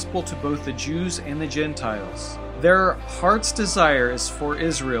the gospel to both the Jews and the Gentiles. Their heart's desire is for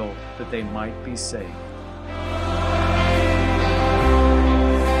Israel, that they might be saved.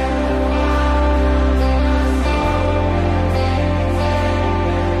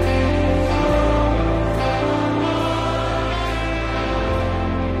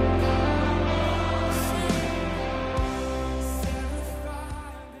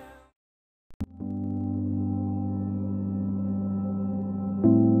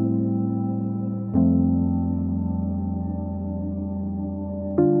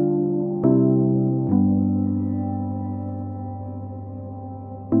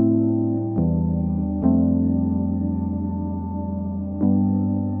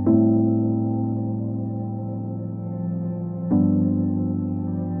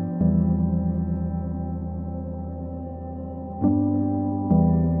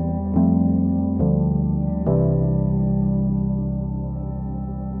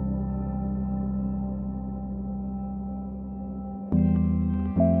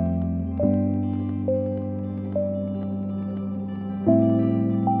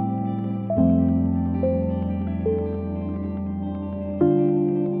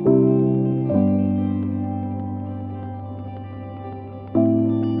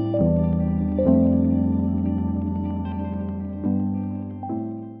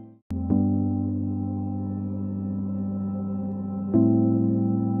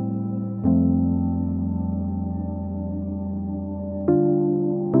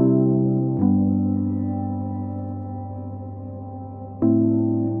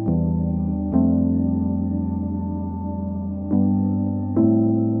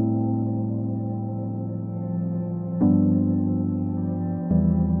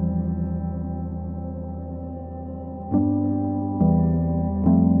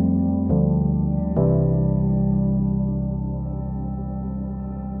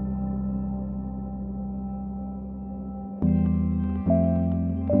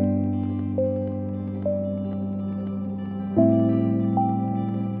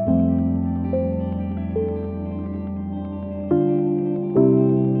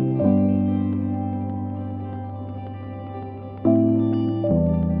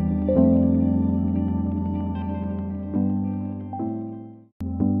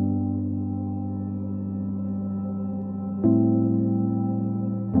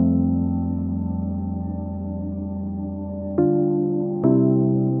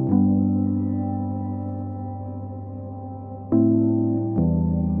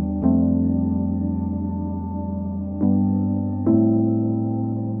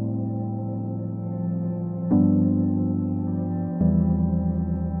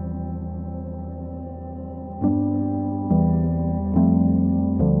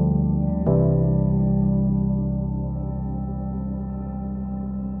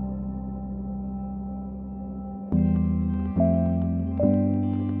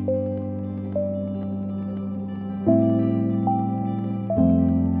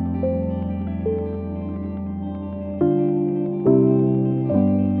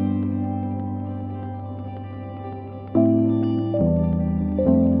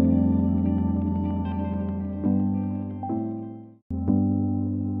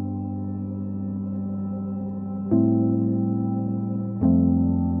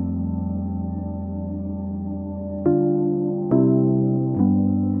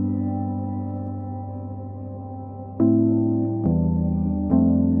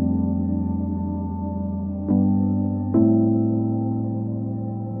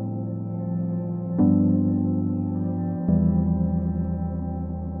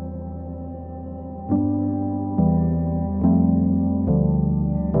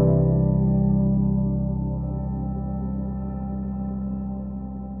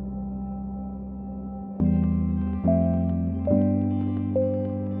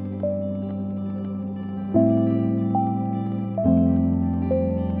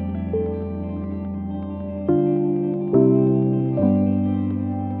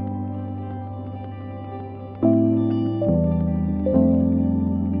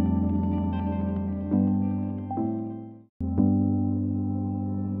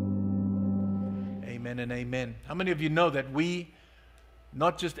 and amen. How many of you know that we,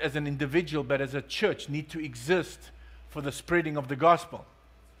 not just as an individual, but as a church, need to exist for the spreading of the gospel?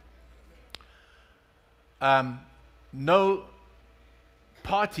 No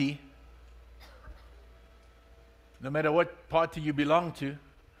party, no matter what party you belong to,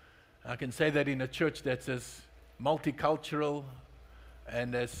 I can say that in a church that's as multicultural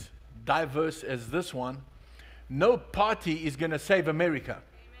and as diverse as this one, No party is going to save America.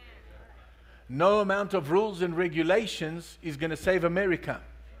 No amount of rules and regulations is going to save America.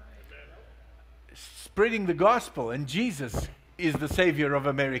 Spreading the gospel, and Jesus is the Savior of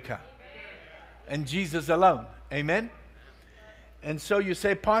America. And Jesus alone. Amen? And so you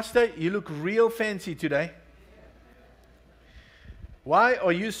say, Pastor, you look real fancy today. Why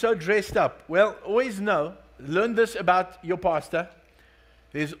are you so dressed up? Well, always know, learn this about your pastor.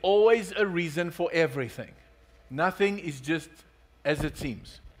 There's always a reason for everything. Nothing is just as it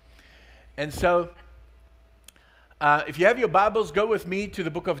seems. And so, if you have your Bibles, go with me to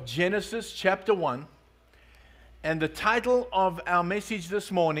the book of Genesis chapter 1. And the title of our message this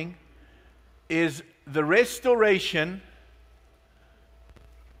morning is The Restoration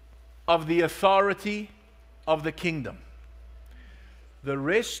of the Authority of the Kingdom. The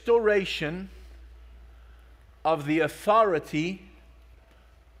restoration of the authority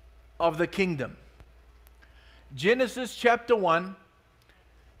of the kingdom. Genesis chapter 1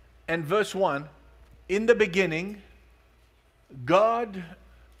 and verse 1. In the beginning, God,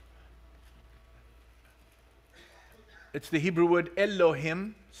 it's the Hebrew word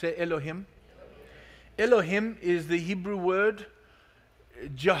Elohim. Say Elohim. Elohim is the Hebrew word.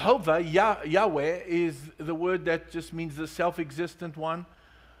 Jehovah, Yahweh, is the word that just means the self-existent one.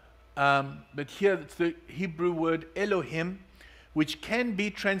 But here it's the Hebrew word Elohim, which can be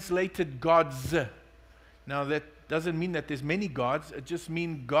translated gods. Now that doesn't mean that there's many gods. It just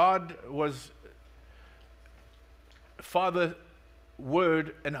means God was Father,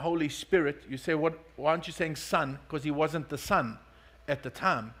 Word, and Holy Spirit. You say, why aren't you saying Son? Because He wasn't the Son at the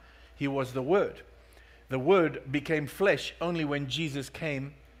time. He was the Word. The Word became flesh only when Jesus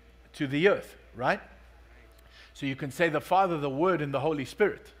came to the earth, right? So you can say the Father, the Word, and the Holy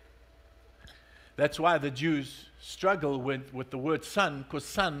Spirit. That's why the Jews struggle with the word Son, because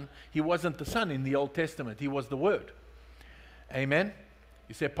Son, He wasn't the Son in the Old Testament. He was the Word. Amen?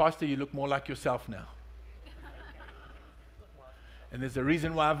 You say, Pastor, you look more like yourself now. And there's a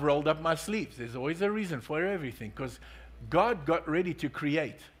reason why I've rolled up my sleeves. There's always a reason for everything, because God got ready to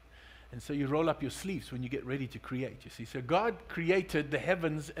create. And so you roll up your sleeves when you get ready to create, you see. So God created the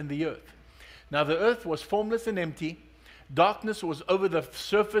heavens and the earth. Now the earth was formless and empty. Darkness was over the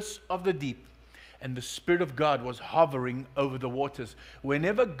surface of the deep. And the Spirit of God was hovering over the waters.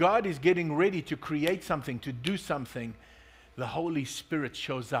 Whenever God is getting ready to create something, to do something, the Holy Spirit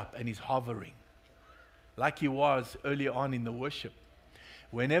shows up and He's hovering. Like He was earlier on in the worship.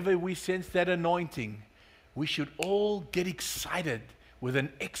 Whenever we sense that anointing, we should all get excited with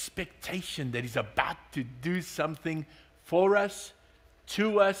an expectation that He's about to do something for us,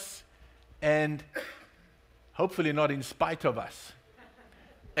 to us, and hopefully not in spite of us.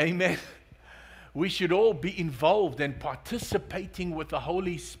 Amen. We should all be involved and participating with the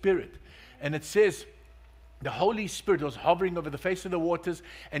Holy Spirit. And it says, the Holy Spirit was hovering over the face of the waters,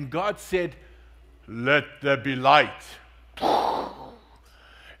 and God said, let there be light.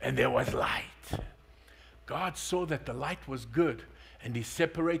 And there was light. God saw that the light was good, and He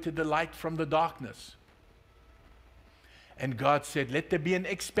separated the light from the darkness. And God said, let there be an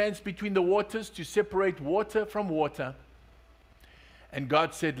expanse between the waters to separate water from water. And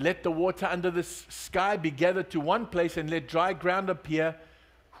God said, let the water under the sky be gathered to one place, and let dry ground appear.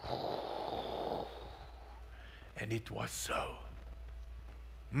 And it was so.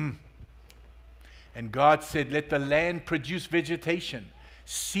 And God said, let the land produce vegetation,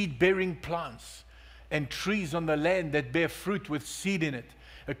 seed-bearing plants, and trees on the land that bear fruit with seed in it,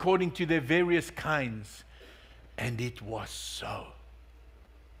 according to their various kinds. And it was so.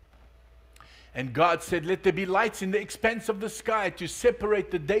 And God said, let there be lights in the expanse of the sky to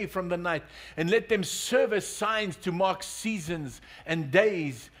separate the day from the night, and let them serve as signs to mark seasons and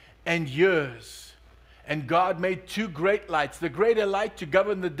days and years. And God made two great lights, the greater light to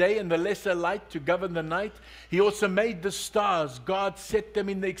govern the day and the lesser light to govern the night. He also made the stars. God set them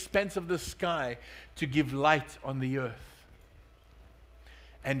in the expanse of the sky to give light on the earth.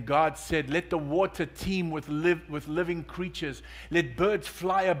 And God said, let the water teem with living creatures. Let birds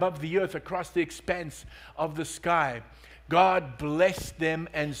fly above the earth across the expanse of the sky. God blessed them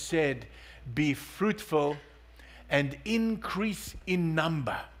and said, be fruitful and increase in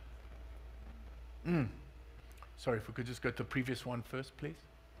number. Sorry, if we could just go to the previous one first, please.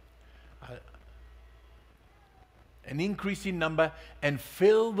 An increase in number, and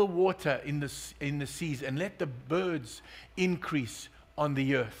fill the water in the seas, and let the birds increase on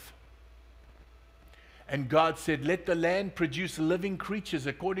the earth. And God said, let the land produce living creatures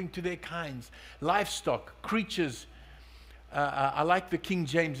according to their kinds, livestock, creatures. I like the King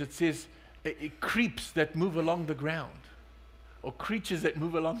James. It says, creeps that move along the ground, or creatures that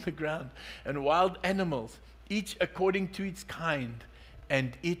move along the ground, and wild animals, each according to its kind,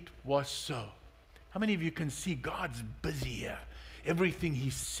 and it was so. How many of you can see God's busy here? Everything he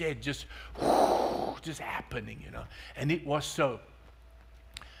said just happening, you know. And it was so.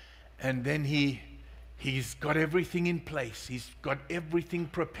 And then he's got everything in place. He's got everything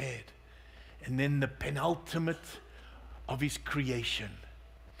prepared. And then the penultimate of his creation.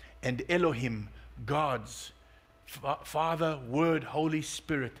 And Elohim, God's Father, Word, Holy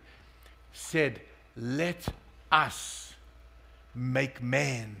Spirit, said, let us make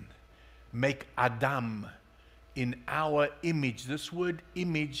man, make Adam in our image. This word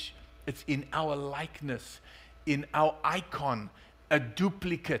image, it's in our likeness, in our icon, a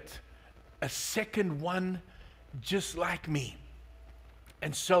duplicate, a second one just like me.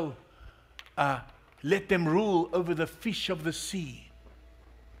 And so let them rule over the fish of the sea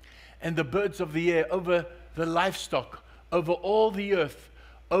and the birds of the air, over the livestock, over all the earth,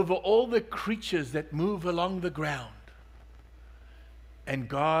 over all the creatures that move along the ground. And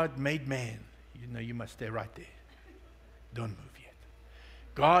God made man. You know, you must stay right there. Don't move yet.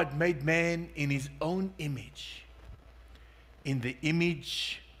 God made man in his own image. In the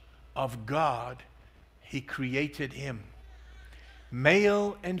image of God, he created him.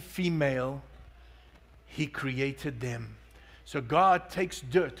 Male and female, he created them. So God takes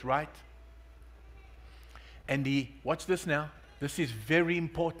dirt, right? And watch this now. This is very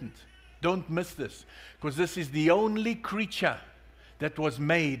important. Don't miss this, because this is the only creature that was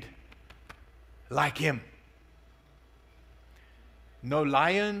made like him. No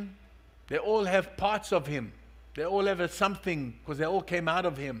lion. They all have parts of him. They all have something, because they all came out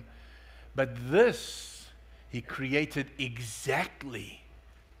of him. But this, he created exactly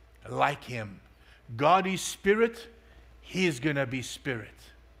like him. God is spirit. He is going to be spirit.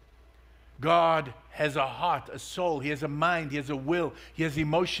 God has a heart, a soul. He has a mind. He has a will. He has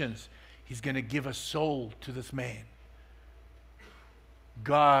emotions. He's going to give a soul to this man.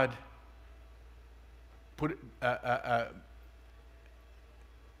 God put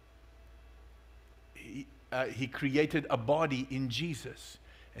he created a body in Jesus,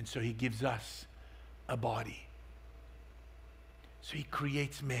 and so he gives us a body. So he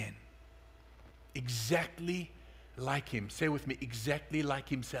creates man exactly like him. Say with me, exactly like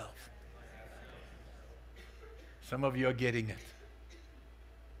himself. Some of you are getting it.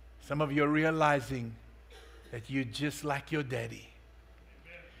 Some of you are realizing that you're just like your daddy.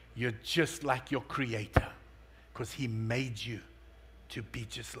 You're just like your creator, because he made you to be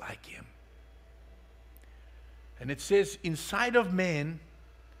just like him. And it says inside of man,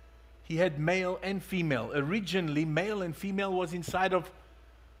 he had male and female. Originally, male and female was inside of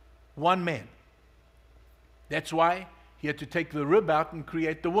one man. That's why he had to take the rib out and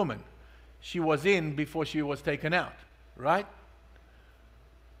create the woman. She was in before she was taken out, right?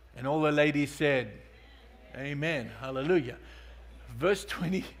 And all the ladies said, amen, hallelujah. Verse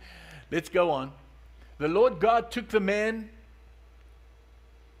 20, let's go on. The Lord God took the man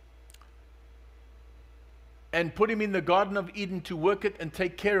and put him in the Garden of Eden to work it and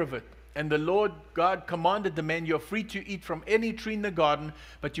take care of it. And the Lord God commanded the man, you're free to eat from any tree in the garden,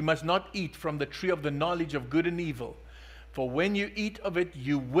 but you must not eat from the tree of the knowledge of good and evil. For when you eat of it,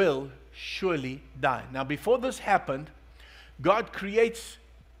 you will surely die. Now, before this happened, God creates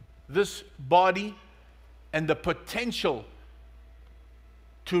this body and the potential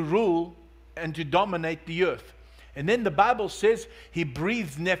to rule and to dominate the earth. And then the Bible says he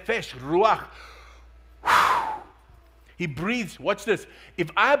breathes nefesh, ruach. He breathes. Watch this.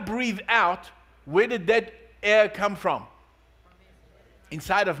 If I breathe out, where did that air come from?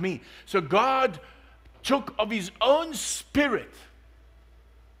 Inside of me. So God took of his own spirit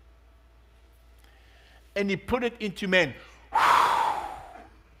and he put it into man.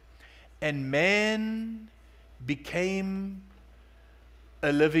 And man became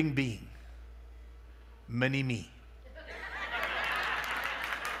a living being. Mini me.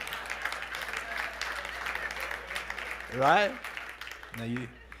 Right?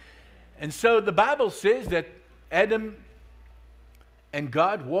 And so the Bible says that Adam and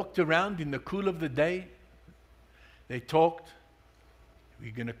God walked around in the cool of the day. They talked.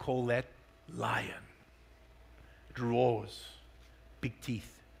 We're going to call that lion. It roars. Big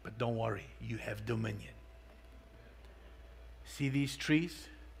teeth. But don't worry, you have dominion. See these trees?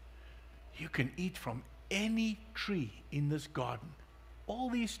 You can eat from any tree in this garden. All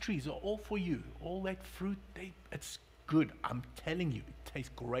these trees are all for you. All that fruit, it's good. I'm telling you, it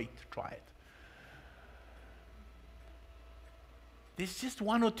tastes great. Try it. There's just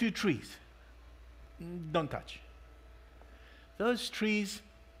one or two trees. Don't touch. Those trees,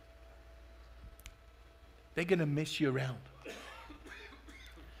 they're going to mess you around.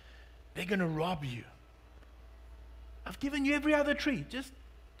 They're going to rob you I've given you every other tree, just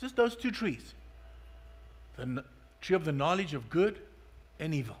those 2 trees. The tree of the knowledge of good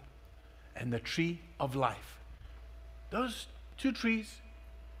and evil, and the tree of life. Those 2 trees,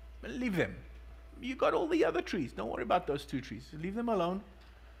 leave them. You got all the other trees. Don't worry about those 2 trees. Leave them alone.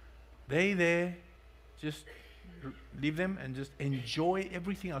 They there. Just leave them and just enjoy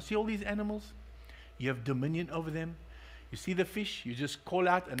everything else. See all these animals? You have dominion over them. You see the fish, you just call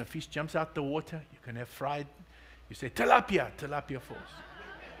out and a fish jumps out the water. You can have fried. You say, tilapia, tilapia falls.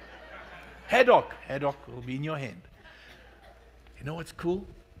 Haddock, haddock will be in your hand. You know what's cool?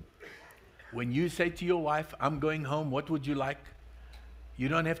 When you say to your wife, I'm going home, what would you like? You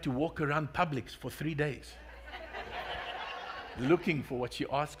don't have to walk around Publix for 3 days looking for what she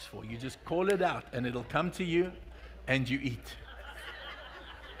asks for. You just call it out and it'll come to you and you eat.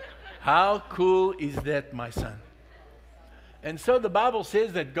 How cool is that, my son? And so the Bible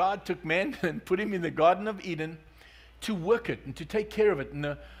says that God took man and put him in the Garden of Eden to work it and to take care of it. And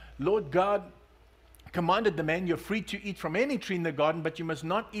the Lord God commanded the man, you're free to eat from any tree in the garden, but you must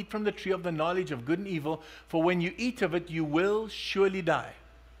not eat from the tree of the knowledge of good and evil, for when you eat of it, you will surely die.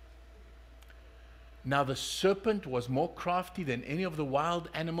 Now the serpent was more crafty than any of the wild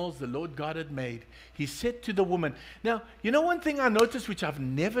animals the Lord God had made. He said to the woman, now, you know one thing I noticed which I've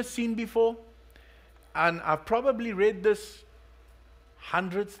never seen before? And I've probably read this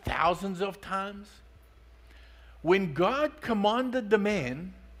hundreds, thousands of times. When God commanded the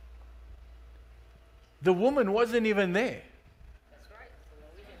man, the woman wasn't even there. That's right. So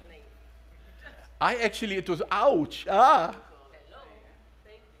we didn't make It was ouch. Ah.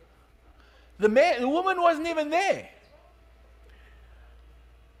 The woman wasn't even there.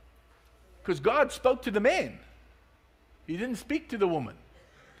 Because God spoke to the man. He didn't speak to the woman.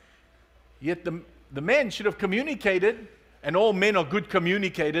 Yet the man should have communicated, and all men are good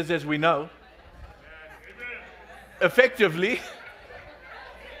communicators, as we know, effectively.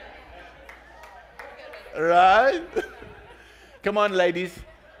 Right? Come on, ladies.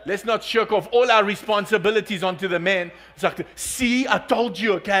 Let's not shirk off all our responsibilities onto the man. It's like, see, I told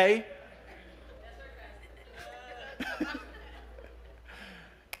you, okay?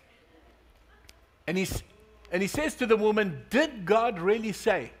 And he says to the woman, did God really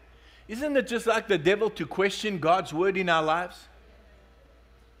say? Isn't it just like the devil to question God's word in our lives?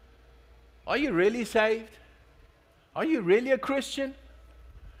 Are you really saved? Are you really a Christian?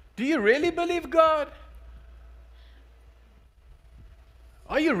 Do you really believe God?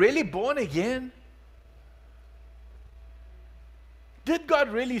 Are you really born again? Did God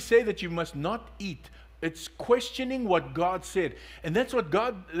really say that you must not eat? It's questioning what God said. And that's what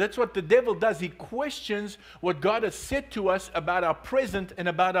the devil does. He questions what God has said to us about our present and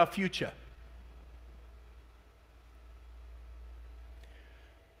about our future.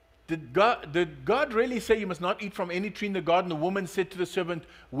 Did God really say you must not eat from any tree in the garden? The woman said to the serpent,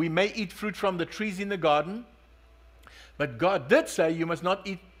 we may eat fruit from the trees in the garden, but God did say you must not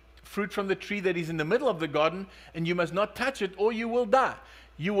eat fruit from the tree that is in the middle of the garden, and you must not touch it or you will die.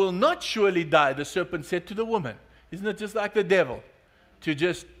 You will not surely die, the serpent said to the woman. Isn't it just like the devil? To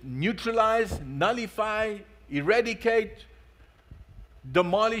just neutralize, nullify, eradicate,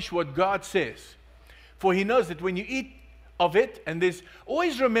 demolish what God says. For he knows that when you eat of it, and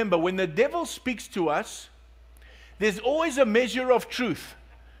always remember, when the devil speaks to us, there's always a measure of truth.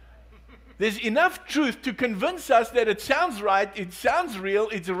 There's enough truth to convince us that it sounds right, it sounds real,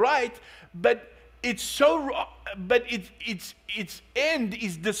 it's right, but it's so wrong, but its end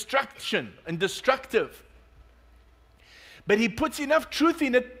is destruction and destructive. But he puts enough truth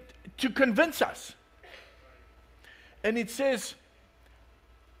in it to convince us. And it says,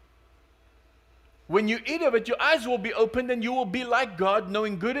 when you eat of it, your eyes will be opened and you will be like God,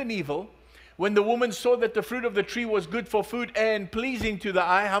 knowing good and evil. When the woman saw that the fruit of the tree was good for food and pleasing to the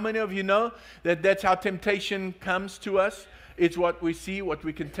eye, how many of you know that that's how temptation comes to us? It's what we see, what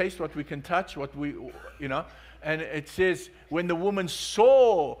we can taste, what we can touch, And it says, when the woman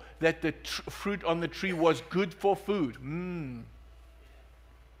saw that the fruit on the tree was good for food, and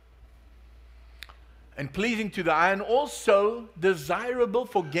pleasing to the eye, and also desirable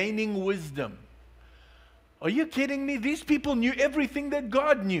for gaining wisdom. Are you kidding me? These people knew everything that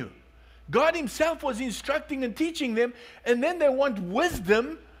God knew. God himself was instructing and teaching them, and then they want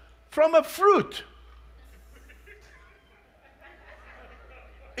wisdom from a fruit.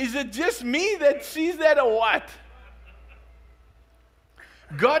 Is it just me that sees that or what?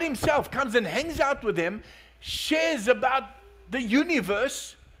 God himself comes and hangs out with them, shares about the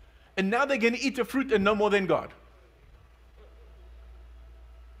universe, and now they're going to eat the fruit and know more than God.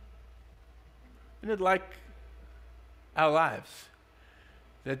 Isn't it like our lives?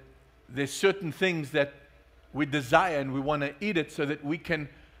 That there's certain things that we desire and we want to eat it so that we can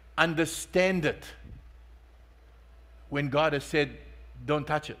understand it when God has said, don't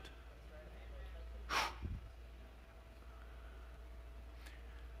touch it.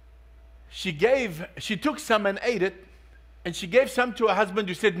 She took some and ate it, and she gave some to her husband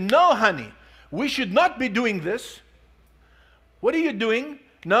who said, no, honey, we should not be doing this. What are you doing?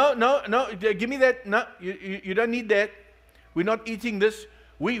 No, give me that. No, you don't need that. We're not eating this.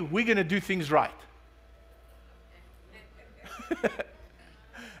 We're going to do things right.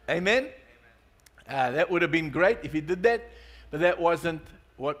 Amen? That would have been great if he did that, but that wasn't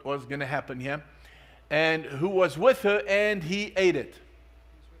what was going to happen here. And who was with her, and he ate it.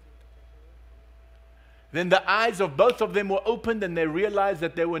 Then the eyes of both of them were opened, and they realized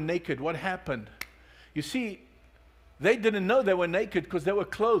that they were naked. What happened? You see, they didn't know they were naked because they were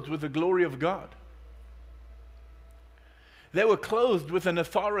clothed with the glory of God. They were clothed with an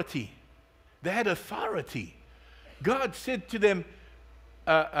authority. They had authority. God said to them,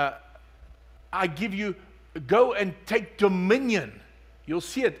 I give you, go and take dominion. You'll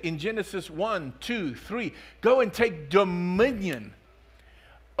see it in Genesis 1, 2, 3. Go and take dominion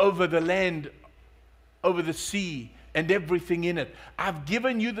over the land, over the sea, and everything in it. I've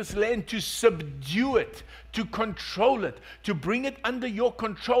given you this land to subdue it, to control it, to bring it under your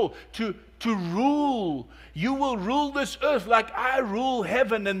control, to rule. You will rule this earth like I rule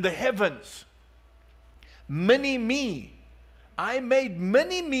heaven and the heavens. Mini me. I made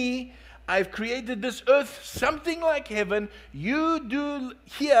mini me. I've created this earth something like heaven. You do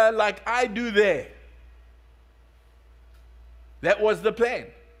here like I do there. That was the plan.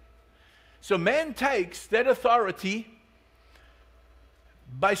 So man takes that authority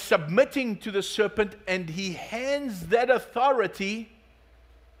by submitting to the serpent, and he hands that authority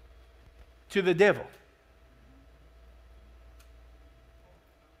to the devil.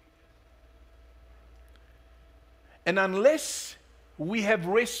 And unless we have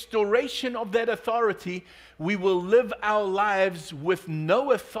restoration of that authority, we will live our lives with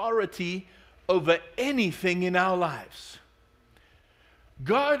no authority over anything in our lives.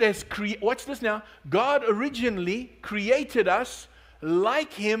 God has created, watch this now, God originally created us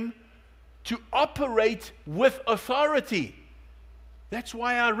like Him to operate with authority. That's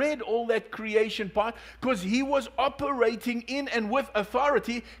why I read all that creation part, because He was operating in and with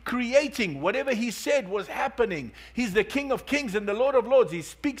authority, creating. Whatever He said was happening. He's the King of Kings and the Lord of Lords. He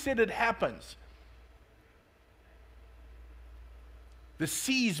speaks it, it happens. The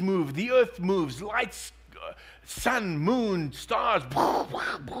seas move, the earth moves, lights, sun, moon, stars.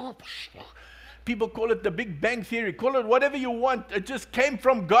 People call it the Big Bang Theory. Call it whatever you want. It just came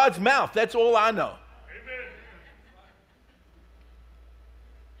from God's mouth. That's all I know. Amen.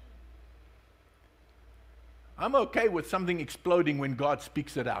 I'm okay with something exploding when God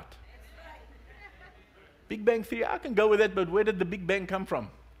speaks it out. Big Bang Theory, I can go with that, but where did the Big Bang come from?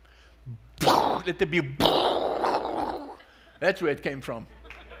 Let there be. That's where it came from.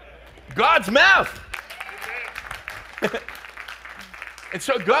 God's mouth. And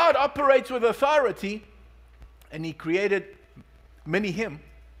so God operates with authority, and He created many Him,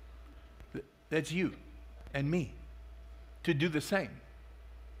 that's you and me, to do the same.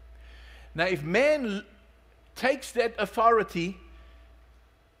 Now if man takes that authority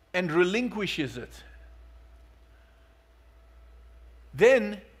and relinquishes it,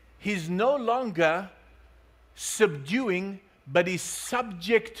 then he's no longer subduing, but is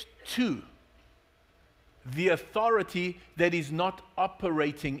subject to the authority that is not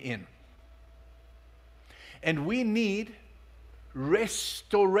operating in. And we need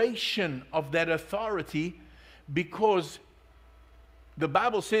restoration of that authority, because the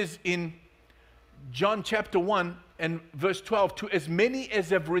Bible says in John chapter 1 and verse 12, to as many as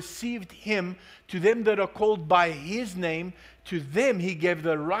have received Him, to them that are called by His name, to them He gave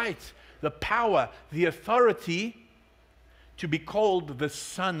the right, the power, the authority to be called the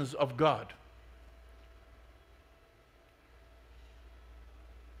sons of God.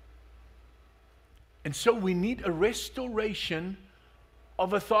 And so we need a restoration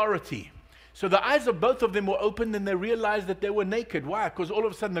of authority. So the eyes of both of them were opened, and they realized that they were naked. Why? Because all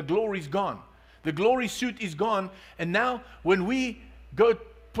of a sudden the glory's gone. The glory suit is gone. And now when we go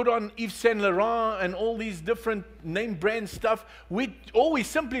put on Yves Saint Laurent and all these different name brand stuff, all we're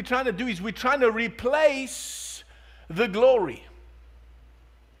simply trying to do is we're trying to replace the glory.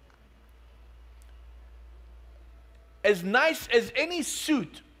 As nice as any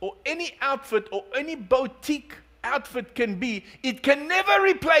suit or any outfit or any boutique outfit can be, it can never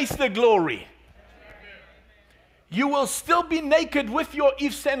replace the glory. You will still be naked with your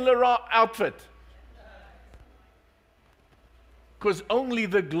Yves Saint Laurent outfit, because only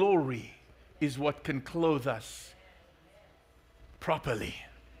the glory is what can clothe us properly.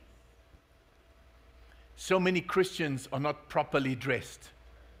 So many Christians are not properly dressed.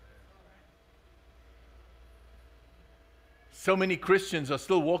 So many Christians are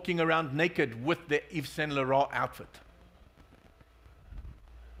still walking around naked with their Yves Saint Laurent outfit.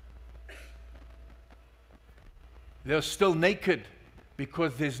 They're still naked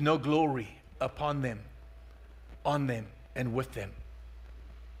because there's no glory upon them, on them, and with them.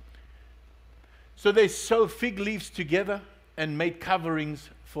 So they sewed fig leaves together and made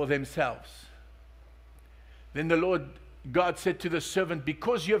coverings for themselves. Then the Lord God said to the servant,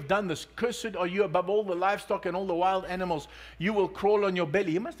 because you have done this, cursed are you above all the livestock and all the wild animals. You will crawl on your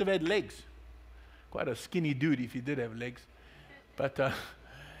belly. He must have had legs. Quite a skinny dude if he did have legs. But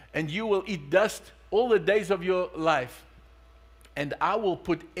and you will eat dust all the days of your life. And I will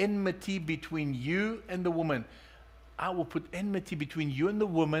put enmity between you and the woman. I will put enmity between you and the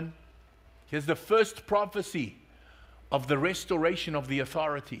woman. Here's the first prophecy of the restoration of the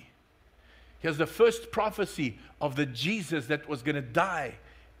authority. Here's the first prophecy of the Jesus that was going to die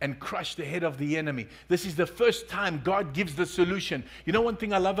and crush the head of the enemy. This is the first time God gives the solution. You know one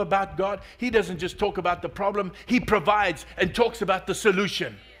thing I love about God? He doesn't just talk about the problem. He provides and talks about the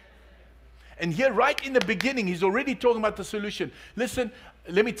solution. And here right in the beginning, he's already talking about the solution. Listen,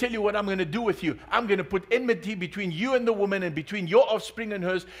 let me tell you what I'm going to do with you. I'm going to put enmity between you and the woman and between your offspring and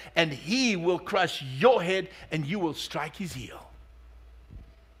hers, and he will crush your head and you will strike his heel.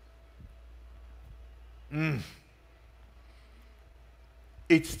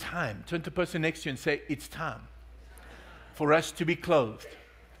 It's time. Turn to the person next to you and say, it's time for us to be clothed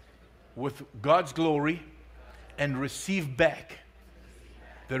with God's glory and receive back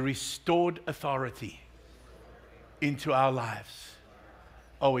the restored authority into our lives.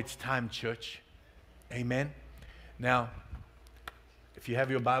 Oh, it's time, church. Amen. Now, if you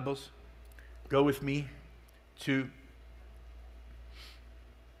have your Bibles, go with me to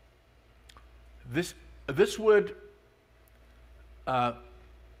this word.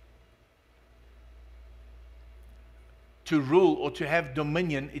 To rule or to have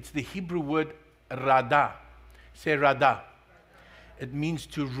dominion, it's the Hebrew word radah. Say radah. It means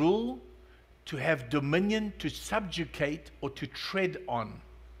to rule, to have dominion, to subjugate, or to tread on.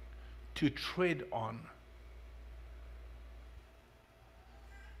 To tread on.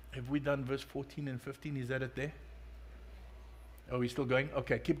 Have we done verse 14 and 15? Is that it there? Are we still going?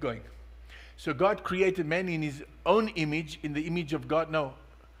 Okay, keep going. So God created man in his own image, in the image of God. No.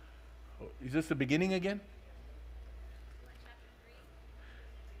 Is this the beginning again?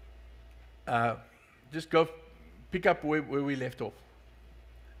 Just go pick up where we left off.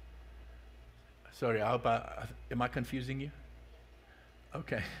 Sorry, I hope am I confusing you?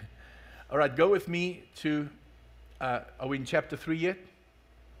 Okay. All right, go with me to, are we in chapter 3 yet?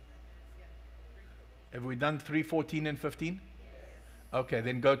 Have we done 3, 14, and 15? Okay,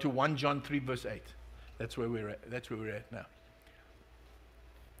 then go to 1 John 3, verse 8. That's where we're at. That's where we're at now.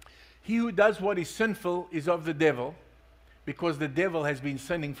 He who does what is sinful is of the devil, because the devil has been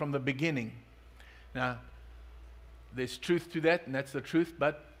sinning from the beginning. Now, there's truth to that, and that's the truth,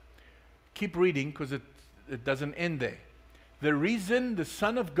 but keep reading because it doesn't end there. The reason the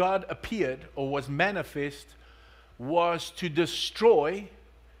Son of God appeared or was manifest was to destroy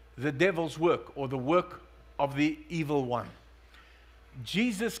the devil's work or the work of the evil one.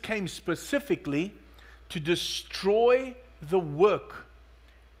 Jesus came specifically to destroy the work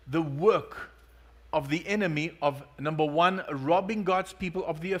of the enemy of, number one, robbing God's people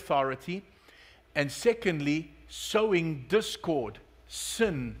of the authority, and secondly, sowing discord,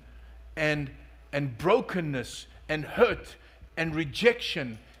 sin, and brokenness, and hurt, and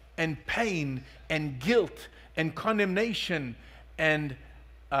rejection, and pain, and guilt, and condemnation, and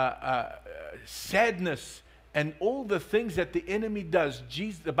sadness, and all the things that the enemy does.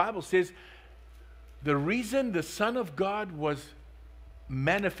 The Bible says the reason the Son of God was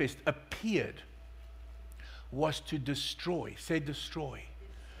manifest, appeared, was to destroy. Say destroy.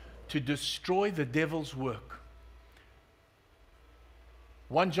 To destroy the devil's work.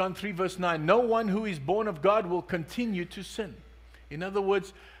 1 John 3 verse 9, no one who is born of God will continue to sin. In other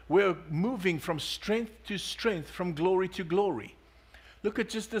words, we're moving from strength to strength, from glory to glory. Look at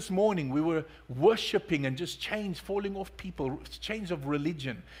just this morning, we were worshiping and just chains falling off people, chains of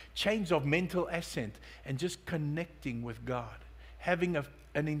religion, chains of mental assent, and just connecting with God, having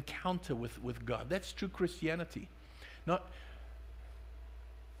an encounter with God. That's true Christianity.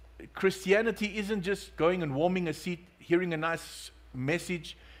 Christianity isn't just going and warming a seat, hearing a nice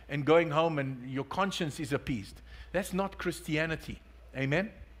message, and going home and your conscience is appeased. That's not Christianity.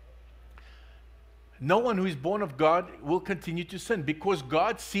 Amen? No one who is born of God will continue to sin because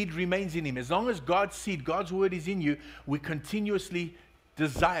God's seed remains in him. As long as God's seed, God's word is in you, we continuously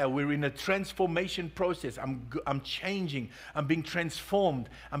desire. We're in a transformation process. I'm changing. I'm being transformed.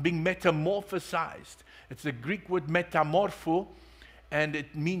 I'm being metamorphosized. It's the Greek word metamorpho, and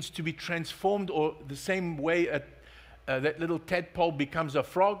it means to be transformed, or the same way that little tadpole becomes a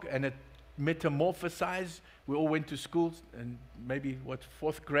frog and it metamorphosized. We all went to school, and maybe,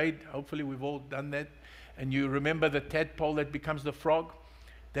 fourth grade? Hopefully we've all done that. And you remember the tadpole that becomes the frog?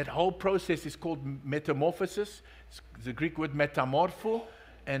 That whole process is called metamorphosis. It's the Greek word metamorpho,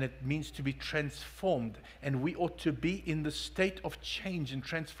 and it means to be transformed. And we ought to be in the state of change and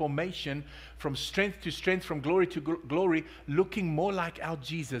transformation from strength to strength, from glory to glory, looking more like our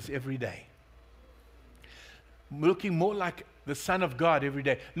Jesus every day. Looking more like the Son of God every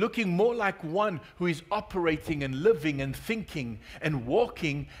day, looking more like one who is operating and living and thinking and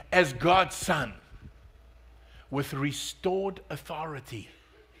walking as God's Son with restored authority.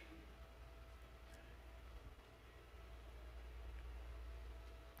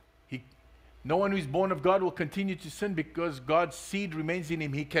 No one who is born of God will continue to sin because God's seed remains in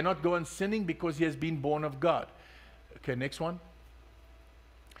him. He cannot go on sinning because he has been born of God. Okay, next one.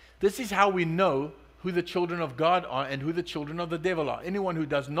 This is how we know who the children of God are and who the children of the devil are. Anyone who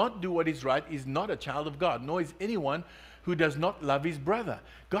does not do what is right is not a child of God, nor is anyone who does not love his brother.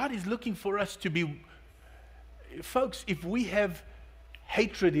 God is looking for us to be, folks, if we have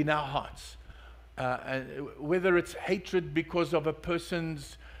hatred in our hearts, whether it's hatred because of a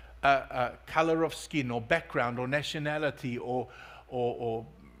person's color of skin or background or nationality or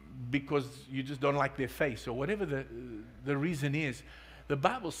because you just don't like their face or whatever the reason is, the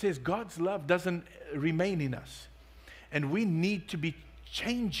Bible says God's love doesn't remain in us. And we need to be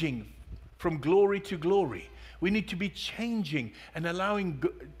changing from glory to glory. We need to be changing and allowing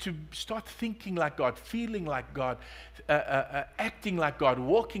to start thinking like God, feeling like God, acting like God,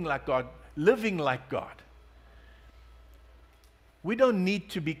 walking like God, living like God. We don't need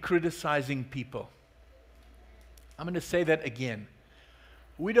to be criticizing people. I'm going to say that again.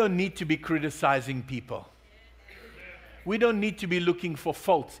 We don't need to be criticizing people. We don't need to be looking for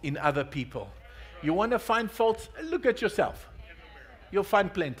faults in other people. You want to find faults? Look at yourself. You'll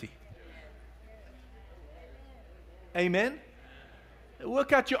find plenty. Amen?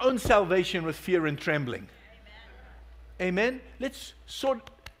 Work out your own salvation with fear and trembling. Amen? Let's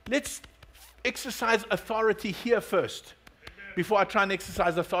exercise authority here first before I try and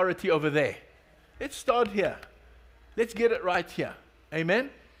exercise authority over there. Let's start here. Let's get it right here. Amen?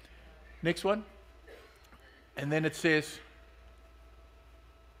 Next one. And then it says,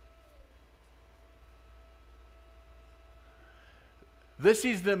 this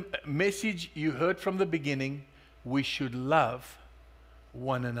is the message you heard from the beginning. We should love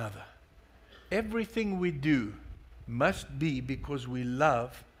one another. Everything we do must be because we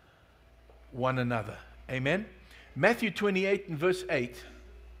love one another. Amen? Matthew 28 and verse 8.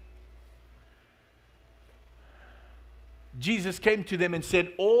 Jesus came to them and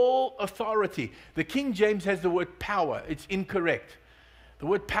said, all authority. The King James has the word power. It's incorrect. The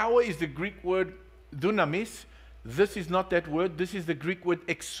word power is the Greek word dunamis. This is not that word. This is the Greek word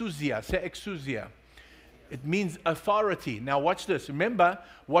exousia. Say exousia. It means authority. Now watch this. Remember,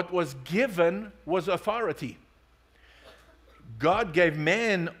 what was given was authority. God gave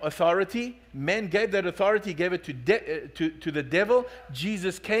man authority. Man gave that authority, gave it to the devil.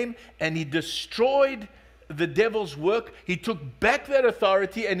 Jesus came and he destroyed the devil's work. He took back that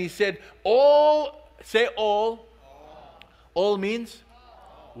authority and he said, all, say all. All means?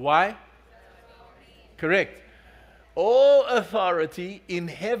 Why? Correct. All authority in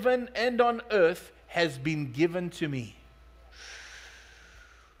heaven and on earth has been given to me.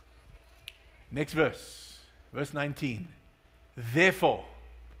 Next verse. Verse 19. Therefore,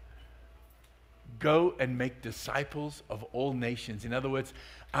 go and make disciples of all nations. In other words,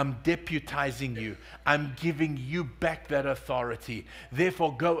 I'm deputizing you. I'm giving you back that authority.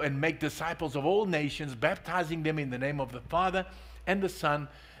 Therefore, go and make disciples of all nations, baptizing them in the name of the Father and the Son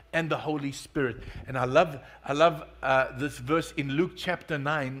and the Holy Spirit. And I love this verse in Luke chapter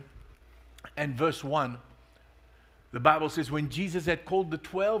 9 and verse 1. The Bible says, when Jesus had called the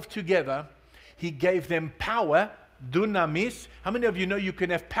 12 together, he gave them power, dunamis. How many of you know you can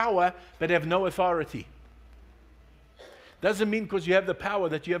have power but have no authority? Doesn't mean because you have the power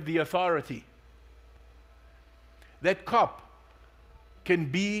that you have the authority. That cop can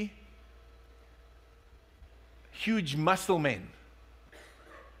be huge muscle man.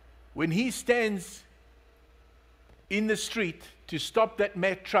 When he stands in the street to stop that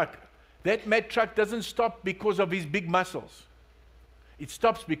Mack truck doesn't stop because of his big muscles. It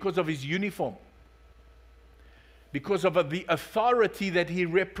stops because of his uniform. because of the authority that he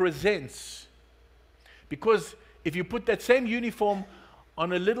represents. Because if you put that same uniform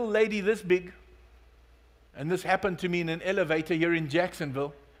on a little lady this big, and this happened to me in an elevator here in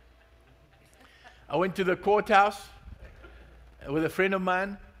Jacksonville. I went to the courthouse with a friend of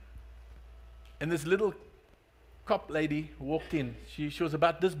mine, and this little cop lady walked in. She was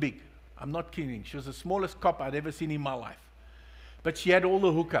about this big. I'm not kidding. She was the smallest cop I'd ever seen in my life. But she had all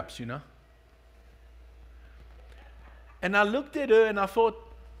the hookups, you know. And I looked at her and I thought,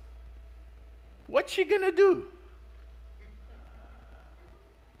 what's she going to do?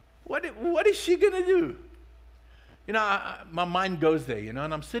 What is she going to do? You know, my mind goes there, you know,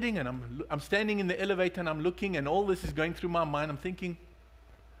 and I'm sitting and I'm standing in the elevator and I'm looking and all this is going through my mind. I'm thinking.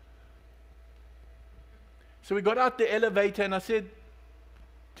 So we got out the elevator and I said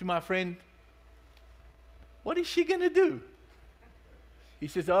to my friend, what is she going to do? He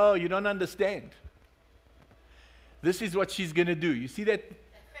says, oh, you don't understand. This is what she's going to do. You see that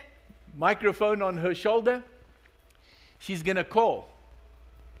microphone on her shoulder? She's going to call.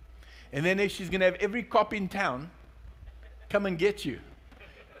 And then she's going to have every cop in town come and get you.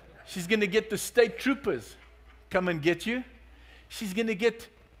 She's going to get the state troopers come and get you. She's going to get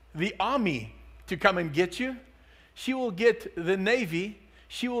the army to come and get you. She will get the Navy.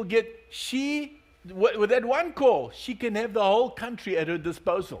 With that one call, she can have the whole country at her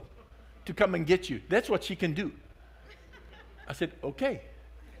disposal to come and get you. That's what she can do. I said, okay.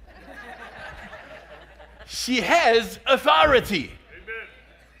 She has authority. Amen.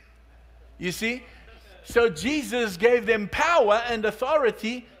 You see? So Jesus gave them power and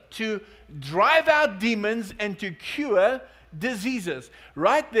authority to drive out demons and to cure diseases.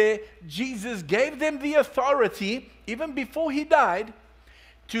 Right there, Jesus gave them the authority, even before he died,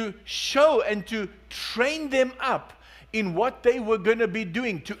 to show and to train them up in what they were going to be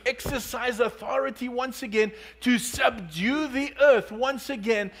doing, to exercise authority once again, to subdue the earth once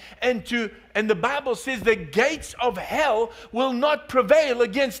again, and the Bible says the gates of hell will not prevail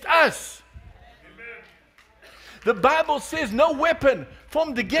against us. Amen. The Bible says no weapon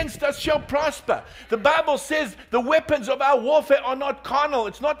formed against us shall prosper. The Bible says the weapons of our warfare are not carnal.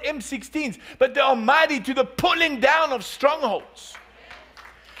 It's not M16s, but they are mighty to the pulling down of strongholds.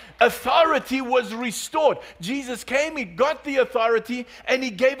 Authority was restored. Jesus came, he got the authority, and he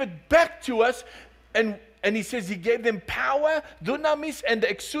gave it back to us. And he says he gave them power, dunamis and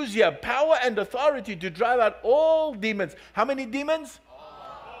exousia, power and authority to drive out all demons. How many demons?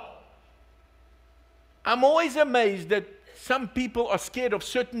 All. I'm always amazed that some people are scared of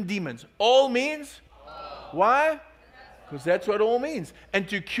certain demons. All means? All. Why? Because that's what all means. And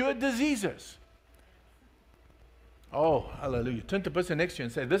to cure diseases. Oh, hallelujah. Turn to the person next to you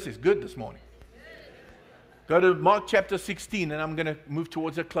and say, this is good this morning. Go to Mark chapter 16, and I'm going to move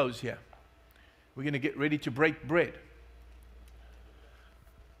towards a close here. We're going to get ready to break bread.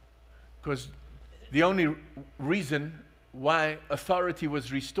 Because the only reason why authority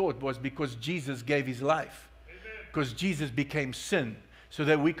was restored was because Jesus gave his life. Because Jesus became sin so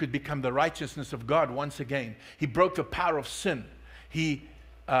that we could become the righteousness of God once again. He broke the power of sin. He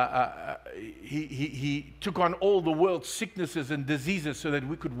took on all the world's sicknesses and diseases so that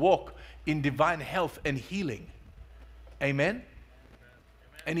we could walk in divine health and healing. Amen?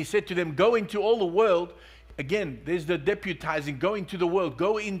 And he said to them, go into all the world. Again, there's the deputizing. Go into the world.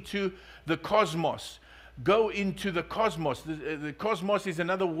 Go into the cosmos. Go into the cosmos. The cosmos is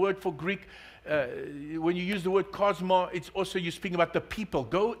another word for Greek. When you use the word cosmos, it's also you're speaking about the people.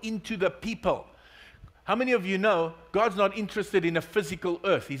 Go into the people. How many of you know God's not interested in a physical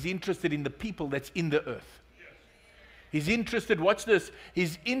earth? He's interested in the people that's in the earth. He's interested, watch this,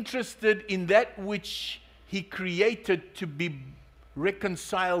 he's interested in that which he created to be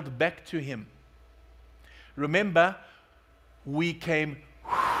reconciled back to him. Remember, we came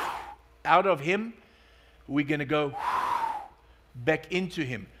out of him, we're going to go back into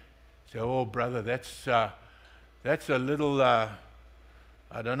him. So, oh brother, that's a little...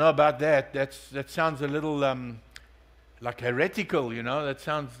 I don't know about that. That sounds a little like heretical, you know. That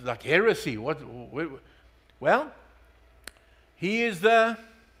sounds like heresy. Well, he is the,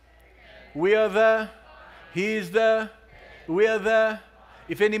 we are the, he is the, we are the.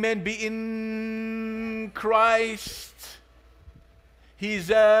 If any man be in Christ, he's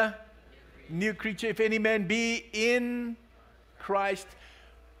a new creature. If any man be in Christ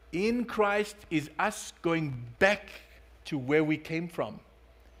is us going back to where we came from.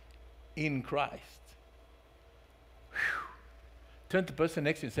 In Christ. Whew. Turn to the person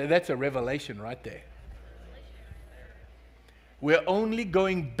next to you and say, that's a revelation right there. We're only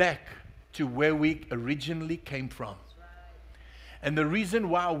going back to where we originally came from. And the reason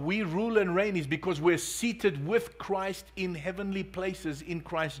why we rule and reign is because we're seated with Christ in heavenly places in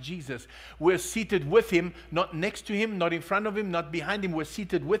Christ Jesus. We're seated with Him, not next to Him, not in front of Him, not behind Him. We're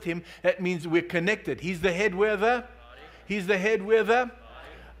seated with Him. That means we're connected. He's the head, we're the? He's the head, we're the?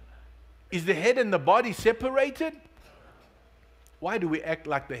 Is the head and the body separated? Why do we act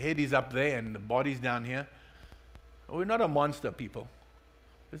like the head is up there and the body's down here? We're not a monster, people.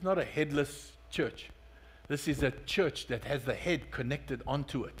 It's not a headless church. This is a church that has the head connected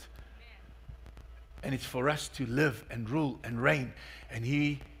onto it. And it's for us to live and rule and reign. And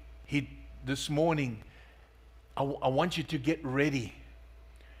he this morning, I want you to get ready.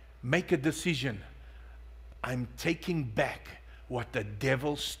 Make a decision. I'm taking back what the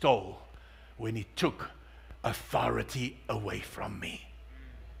devil stole when he took authority away from me.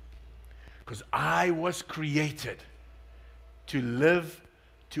 Because I was created to live,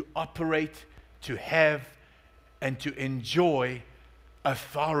 to operate, to have, and to enjoy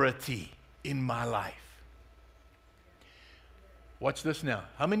authority in my life. Watch this now.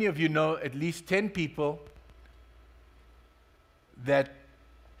 How many of you know at least 10 people that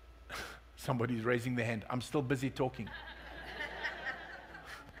somebody's raising their hand? I'm still busy talking.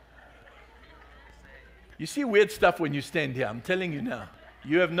 You see weird stuff when you stand here. I'm telling you now.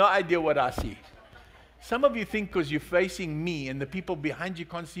 You have no idea what I see. Some of you think because you're facing me and the people behind you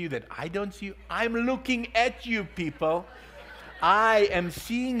can't see you that I don't see you. I'm looking at you, people. I am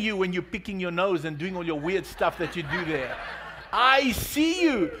seeing you when you're picking your nose and doing all your weird stuff that you do there. I see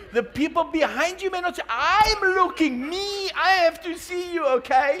you. The people behind you may not see. I'm looking. Me, I have to see you,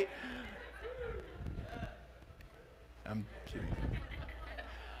 okay? I'm kidding.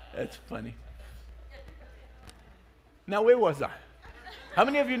 That's funny. Now, where was I? How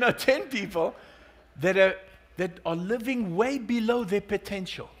many of you know 10 people that are living way below their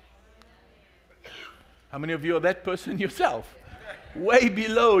potential? How many of you are that person yourself? Way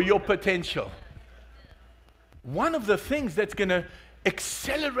below your potential. One of the things that's going to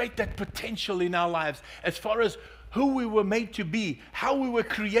accelerate that potential in our lives, as far as who we were made to be, how we were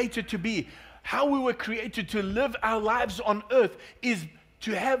created to be, how we were created to live our lives on earth, is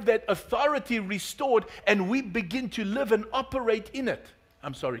to have that authority restored, and we begin to live and operate in it.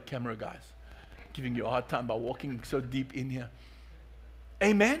 I'm sorry, camera guys. Giving you a hard time by walking so deep in here.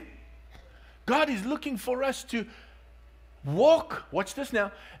 Amen? God is looking for us to walk. Watch this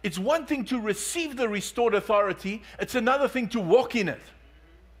now. It's one thing to receive the restored authority. It's another thing to walk in it.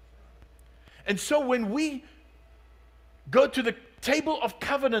 And so when we go to the table of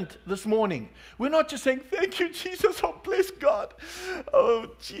covenant this morning, we're not just saying, thank you, Jesus, oh, bless God. Oh,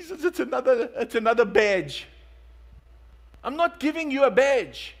 Jesus, it's another badge. I'm not giving you a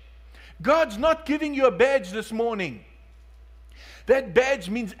badge. God's not giving you a badge this morning. That badge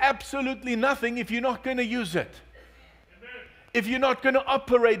means absolutely nothing if you're not going to use it. If you're not going to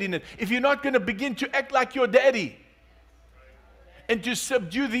operate in it. If you're not going to begin to act like your daddy. And to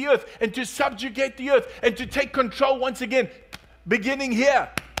subdue the earth. And to subjugate the earth. And to take control once again. Beginning here.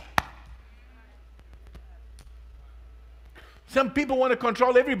 Some people want to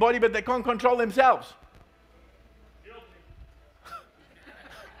control everybody, but they can't control themselves.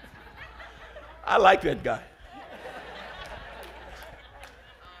 I like that guy.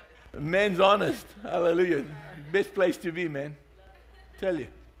 Man's honest. Hallelujah. Best place to be, man. Tell you.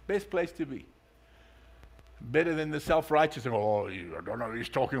 Best place to be. Better than the self-righteous. Oh, I don't know what he's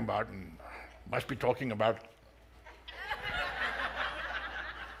talking about. And must be talking about.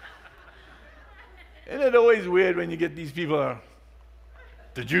 Isn't it always weird when you get these people?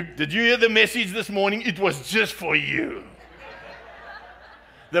 Did you hear the message this morning? It was just for you.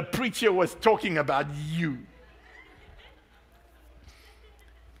 The preacher was talking about you.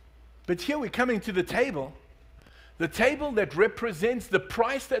 But here we're coming to the table that represents the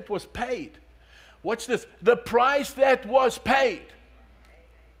price that was paid. Watch this. The price that was paid.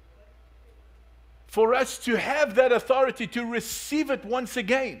 For us to have that authority, to receive it once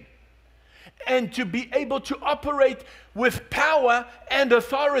again. And to be able to operate with power and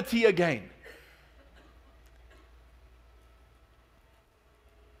authority again.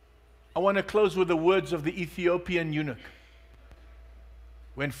 I want to close with the words of the Ethiopian eunuch.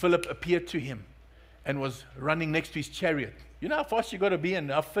 When Philip appeared to him and was running next to his chariot. You know how fast you got to be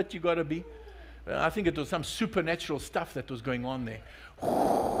and how fit you got to be? I think it was some supernatural stuff that was going on there.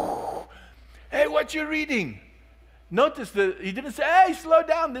 Hey, what you reading? Notice he didn't say, hey, slow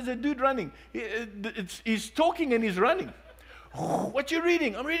down, there's a dude running. He's talking and he's running. What you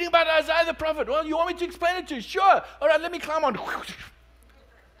reading? I'm reading about Isaiah the prophet. Well, you want me to explain it to you? Sure. All right, let me climb on.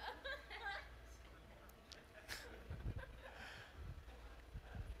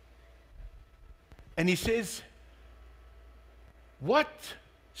 And he says, What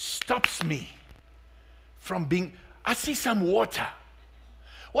stops me from being, I see some water.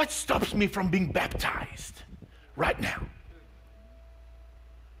 What stops me from being baptized right now?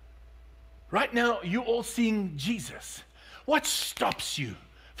 Right now, you're all seeing Jesus. What stops you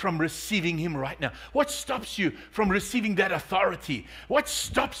from receiving Him right now? What stops you from receiving that authority? What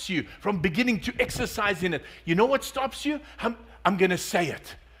stops you from beginning to exercise in it? You know what stops you? I'm going to say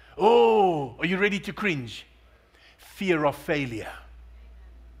it. Oh, are you ready to cringe? Fear of failure.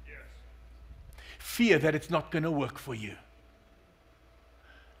 Fear that it's not going to work for you.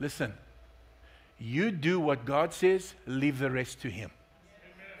 Listen, you do what God says, leave the rest to Him.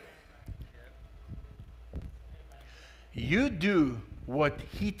 You do what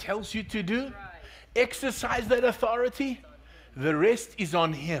He tells you to do, exercise that authority, the rest is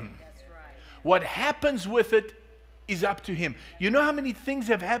on Him. What happens with it is up to Him. You know how many things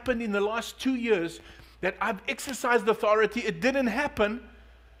have happened in the last 2 years that I've exercised authority, it didn't happen,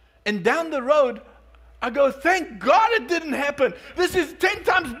 and down the road, I go, thank God it didn't happen. This is 10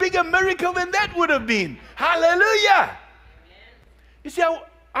 times bigger miracle than that would have been. Hallelujah. You see how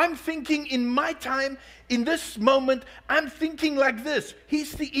I'm thinking in my time, in this moment, I'm thinking like this.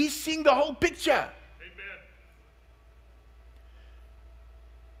 He's seeing the whole picture. Amen.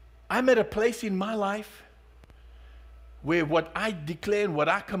 I'm at a place in my life where what I declare and what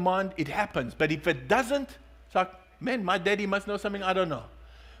I command, it happens. But if it doesn't, it's like, man, my daddy must know something I don't know.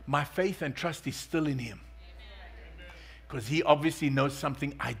 My faith and trust is still in Him. Because He obviously knows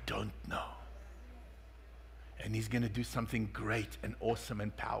something I don't know. And He's going to do something great and awesome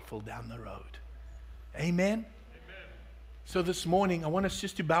and powerful down the road. Amen? Amen. So this morning, I want us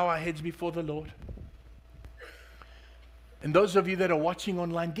just to bow our heads before the Lord. And those of you that are watching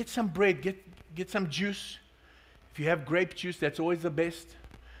online, get some bread, get some juice. If you have grape juice, that's always the best.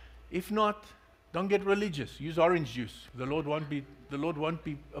 If not, don't get religious. Use orange juice. The Lord won't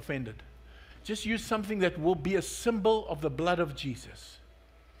be offended. Just use something that will be a symbol of the blood of Jesus.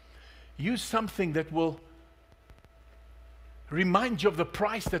 Use something that will remind you of the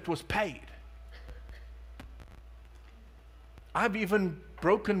price that was paid. I've even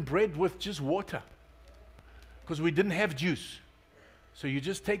broken bread with just water because we didn't have juice. So you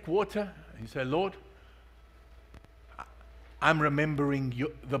just take water and you say, Lord, I'm remembering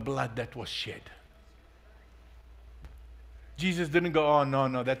the blood that was shed. Jesus didn't go, oh,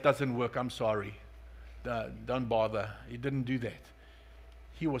 no, that doesn't work. I'm sorry. Don't bother. He didn't do that.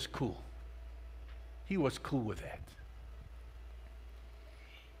 He was cool. He was cool with that.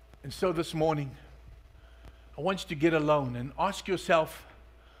 And so this morning, I want you to get alone and ask yourself,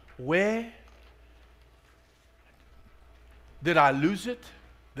 where did I lose it,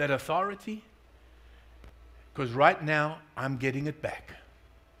 that authority? Because right now, I'm getting it back.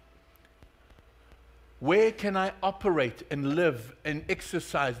 Where can I operate and live and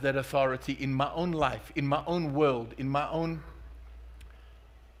exercise that authority in my own life, in my own world, in my own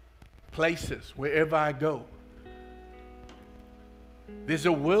places, wherever I go? There's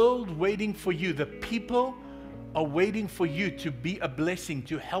a world waiting for you. The people are waiting for you to be a blessing,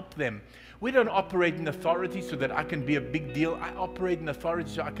 to help them. We don't operate in authority so that I can be a big deal. I operate in authority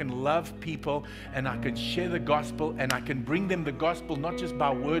so I can love people and I can share the gospel and I can bring them the gospel not just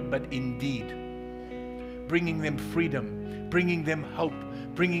by word but in deed. Bringing them freedom, bringing them hope,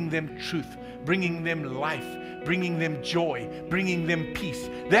 bringing them truth, bringing them life, bringing them joy, bringing them peace.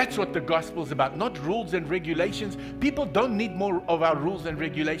 That's what the gospel is about, not rules and regulations. People don't need more of our rules and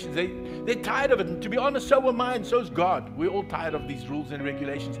regulations. They're tired of it. And to be honest, so am I and so is God. We're all tired of these rules and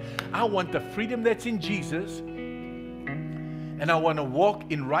regulations. I want the freedom that's in Jesus, and I want to walk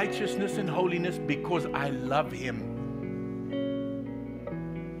in righteousness and holiness because I love Him.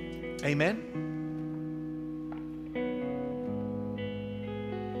 Amen?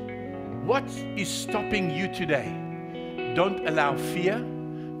 What is stopping you today? Don't allow fear.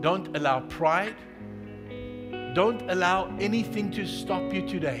 Don't allow pride. Don't allow anything to stop you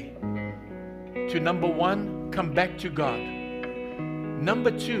today. To number one, come back to God.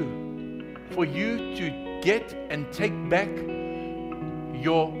 Number two, for you to get and take back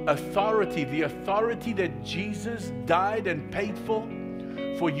your authority, the authority that Jesus died and paid for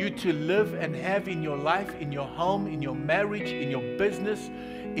you to live and have in your life, in your home, in your marriage, in your business,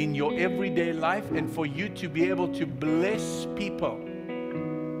 in your everyday life, and for you to be able to bless people.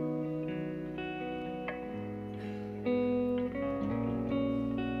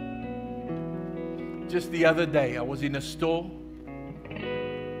 Just the other day, I was in a store,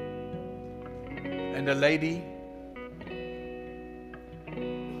 and a lady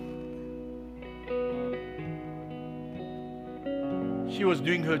she was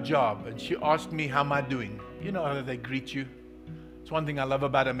doing her job, and she asked me, how am I doing? You know how they greet you. It's one thing I love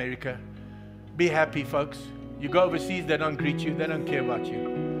about America. Be happy, folks. You go overseas, they don't greet you. They don't care about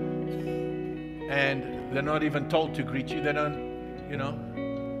you. And they're not even told to greet you. They don't, you know.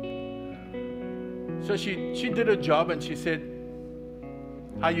 So she did her job and she said,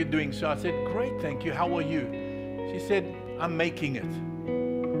 how are you doing? So I said, great, thank you. How are you? She said, I'm making it.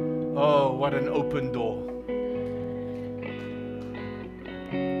 Oh, what an open door.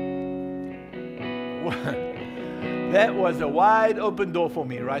 That was a wide open door for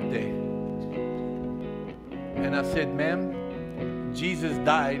me right there. And I said, ma'am, Jesus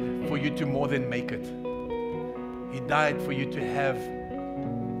died for you to more than make it. He died for you to have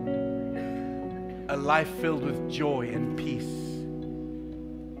a life filled with joy and peace.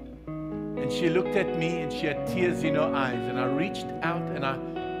 And she looked at me and she had tears in her eyes. And I reached out and I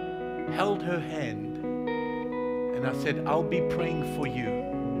held her hand. And I said, I'll be praying for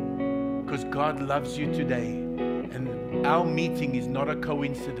you because God loves you today. And our meeting is not a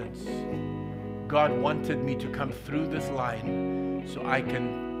coincidence. God wanted me to come through this line so I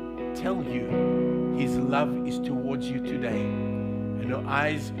can tell you His love is towards you today. And her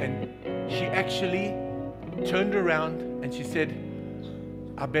eyes, and she actually turned around and she said,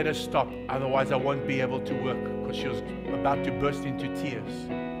 I better stop, otherwise I won't be able to work, because she was about to burst into tears.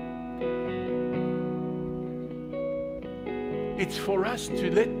 It's for us to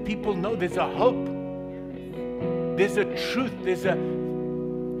let people know there's a hope. There's a truth. There's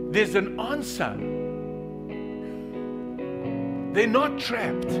an answer. They're not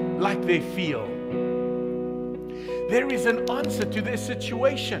trapped like they feel. There is an answer to their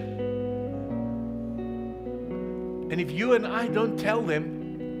situation. And if you and I don't tell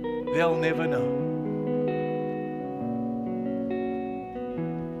them, they'll never know.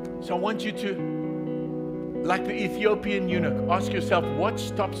 So I want you to, like the Ethiopian eunuch, ask yourself, what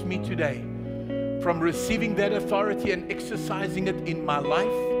stops me today from receiving that authority and exercising it in my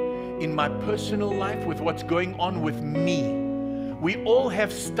life, in my personal life, with what's going on with me? We all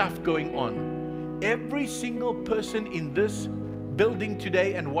have stuff going on. Every single person in this building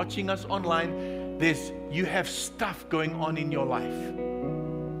today and watching us online, you have stuff going on in your life.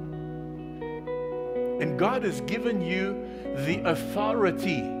 And God has given you the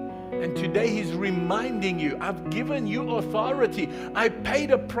authority. And today He's reminding you, I've given you authority. I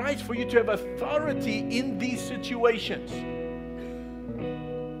paid a price for you to have authority in these situations.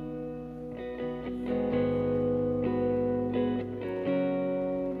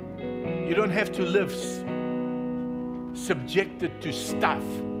 You don't have to live subjected to stuff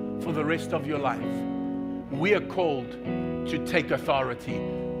for the rest of your life. We are called to take authority,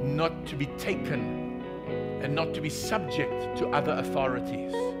 not to be taken, and not to be subject to other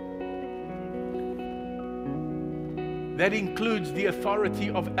authorities. That includes the authority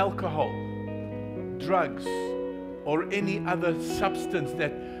of alcohol, drugs, or any other substance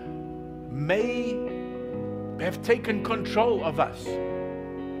that may have taken control of us.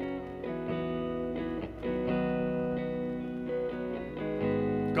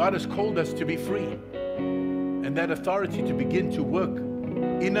 God has called us to be free, and that authority to begin to work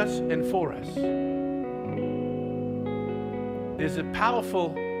in us and for us. There's a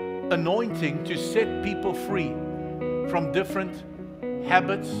powerful anointing to set people free from different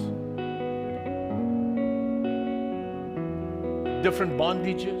habits, different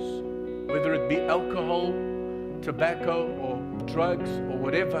bondages, whether it be alcohol, tobacco, or drugs, or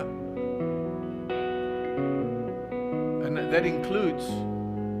whatever. And that includes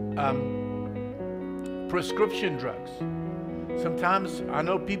prescription drugs. Sometimes I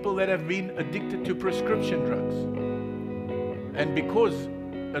know people that have been addicted to prescription drugs. And because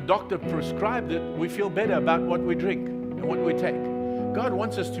a doctor prescribed it, we feel better about what we drink and what we take. God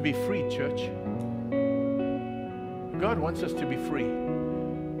wants us to be free, church. God wants us to be free.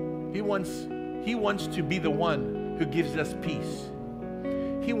 He wants to be the one who gives us peace.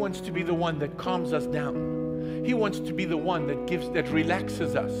 He wants to be the one that calms us down. He wants to be the one that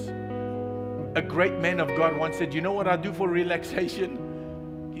relaxes us. A great man of God once said, you know what I do for relaxation?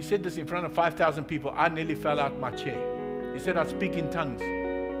 He said this in front of 5,000 people. I nearly fell out my chair. He said, I speak in tongues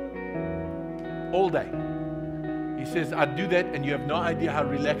all day. He says, I do that and you have no idea how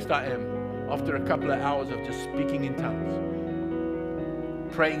relaxed I am after a couple of hours of just speaking in tongues,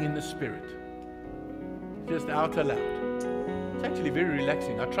 praying in the Spirit, just out aloud. It's actually very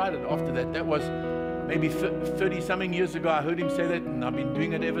relaxing. I tried it after that. That was maybe 30-something years ago. I heard him say that, and I've been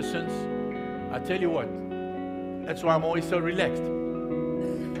doing it ever since. I tell you what, that's why I'm always so relaxed.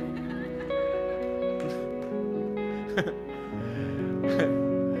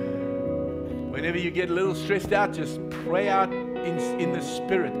 Whenever you get a little stressed out, just pray out in the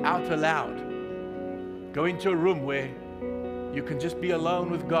Spirit, out aloud. Go into a room where You can just be alone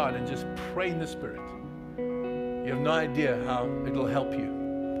with God and just pray in the Spirit. You have no idea how it'll help you.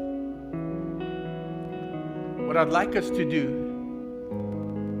 What I'd like us to do,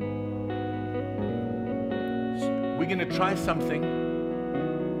 we're going to try something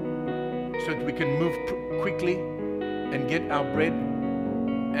so that we can move quickly and get our bread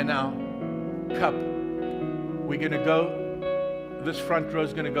and our cup. We're going to go, this front row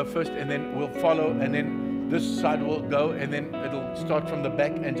is going to go first, and then we'll follow, and then this side will go, and then it'll start from the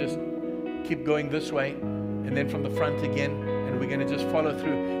back and just keep going this way, and then from the front again, and we're going to just follow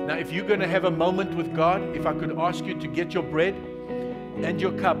through. Now, if you're going to have a moment with God, if I could ask you to get your bread and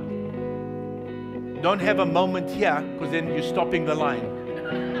your cup, don't have a moment here, because then you're stopping the line.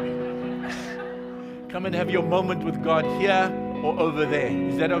 Come and have your moment with God here or over there.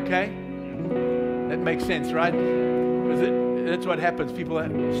 Is that okay? That makes sense, right? Because that's what happens. People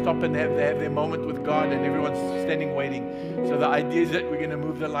stop and they have their moment with God, and everyone's standing waiting. So the idea is that we're going to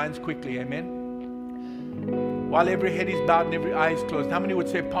move the lines quickly. Amen? While every head is bowed and every eye is closed, how many would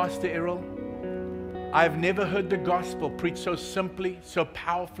say, Pastor Errol, I've never heard the gospel preached so simply, so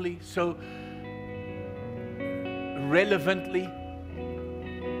powerfully, so relevantly.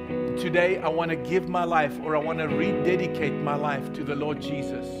 Today I want to give my life, or I want to rededicate my life to the Lord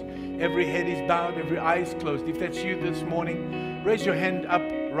Jesus. Every head is bowed, every eye is closed. If that's you this morning, raise your hand up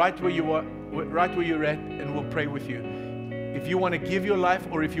right where you are, right where you're at, and we'll pray with you. If you want to give your life,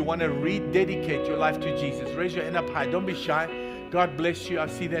 or if you want to rededicate your life to Jesus, raise your hand up high. Don't be shy. God bless you. I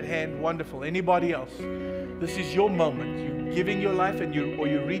see that hand. Wonderful. Anybody else? This is your moment. You're giving your life, and you're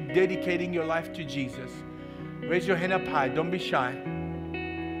rededicating your life to Jesus. Raise your hand up high. Don't be shy.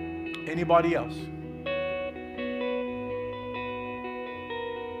 Anybody else?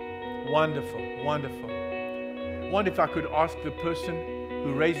 Wonderful, wonderful. I wonder if I could ask the person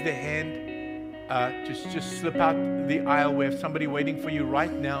who raised their hand to just slip out the aisle. We have somebody waiting for you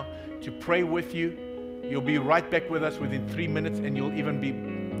right now to pray with you. You'll be right back with us within 3 minutes, and you'll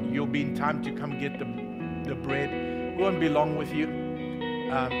be in time to come get the bread. We won't be long with you.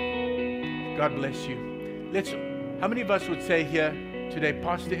 God bless you. How many of us would say here today,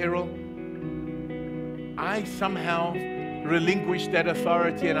 Pastor Errol, I somehow relinquished that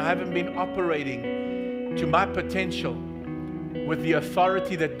authority, and I haven't been operating to my potential with the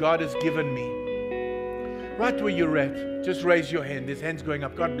authority that God has given me. Right where you're at, just raise your hand. There's hands going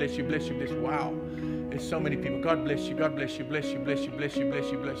up. God bless you, bless you, bless you. Wow, there's so many people. God bless you, God bless you, bless you, bless you, bless you,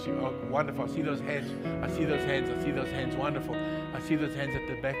 bless you, bless you. Oh, wonderful. I see those hands. I see those hands. I see those hands. Wonderful. I see those hands at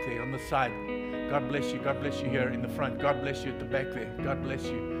the back there on the side. God bless you. God bless you here in the front. God bless you at the back there. God bless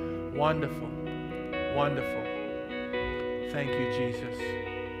you. Wonderful. Wonderful. Thank you, Jesus.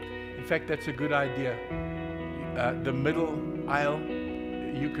 In fact, that's a good idea. The middle aisle,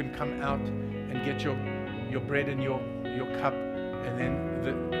 you can come out and get your bread and your cup, and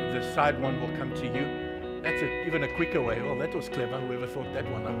then the side one will come to you. That's even a quicker way. Oh, that was clever. Whoever thought that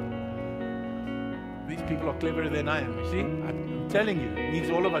one up. These people are cleverer than I am. You see? I'm telling you, it needs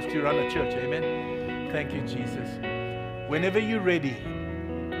all of us to run a church. Amen? Thank you, Jesus. Whenever you're ready,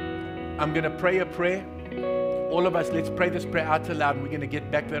 I'm going to pray a prayer. All of us, let's pray this prayer out aloud, and we're going to get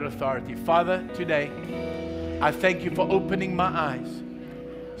back that authority. Father, today, I thank you for opening my eyes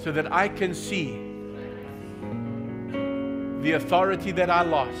so that I can see the authority that I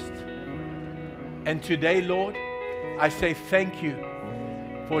lost. And today, Lord, I say thank you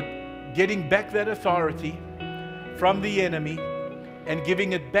for getting back that authority from the enemy and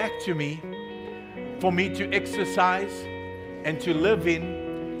giving it back to me, for me to exercise and to live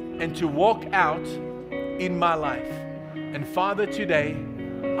in and to walk out in my life. And Father, today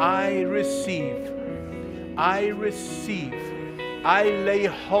I receive, I lay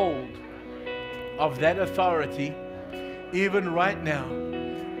hold of that authority even right now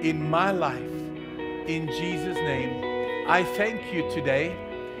in my life. In Jesus' name, I thank you today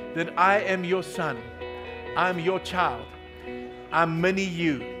that I am your son, I'm your child, I'm mini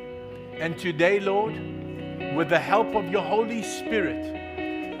you. And today, Lord, with the help of your Holy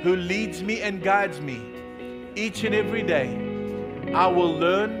Spirit who leads me and guides me each and every day, I will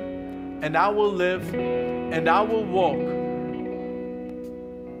learn and I will live and I will walk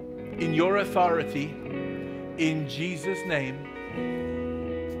in your authority in Jesus' name.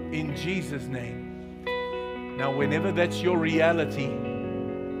 In Jesus' name. Now, whenever that's your reality,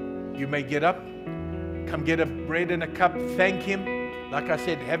 you may get up, come get a bread and a cup, thank Him. Like I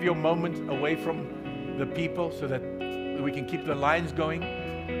said, have your moment away from the people so that we can keep the lines going.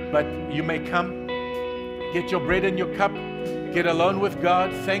 But you may come, get your bread and your cup, get alone with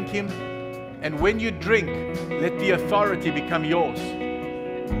God, thank Him. And when you drink, let the authority become yours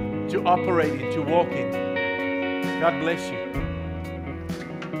to operate in, to walk in. God bless you.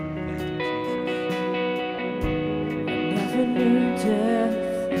 Never knew death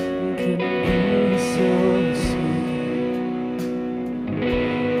could be so sweet.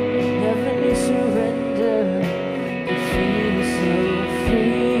 Never knew surrender could feel so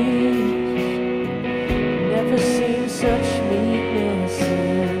free. Never seen such meekness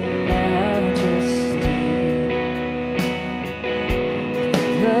and majesty. The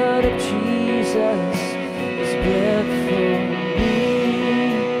blood of Jesus is bled for me.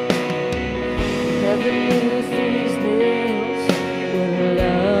 Never knew these nails were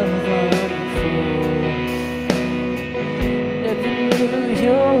love unfold. Never knew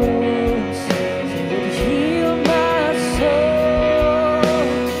your wounds would heal my soul.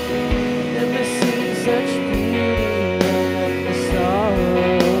 Never seen such beauty when the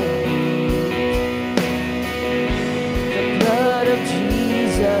sorrow meets. The blood of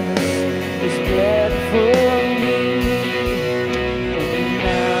Jesus is bled for me. And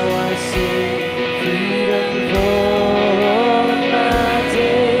now I see freedom for all my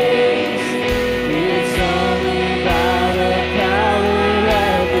days. It's only by the power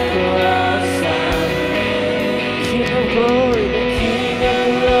of the cross I'm King of glory, the King of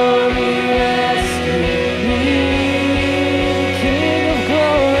glory rescued me. King of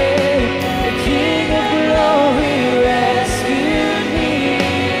glory, the King of glory rescued me.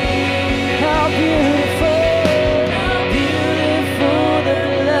 How beautiful the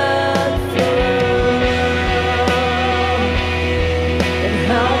blood flowed, and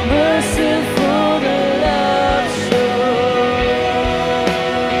how merciful the love showed.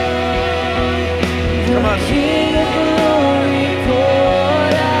 Come on. The King of glory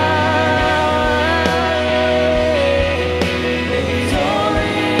poured out.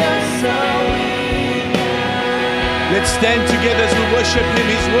 Victorious are we now. Let's stand together as we worship Him.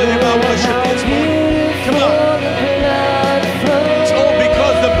 He's worthy of our worship this morning. Come on. It's all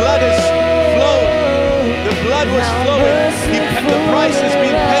because the blood has flowed. The blood was flowing. The price has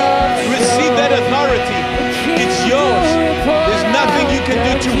been paid. Receive that authority. It's yours. There's nothing you can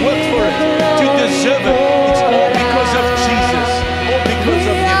do to work for it, to deserve it. It's all because of Jesus. All because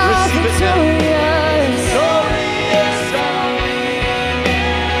of Him. Receive it now. Glorious are we.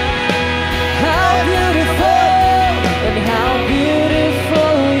 How beautiful and how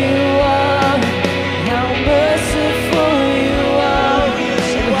beautiful you are. How merciful you are.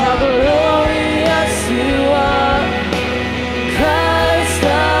 And how glorious you are. Christ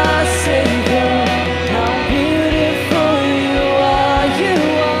our Savior. How beautiful you are. You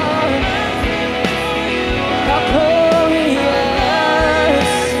are. How glorious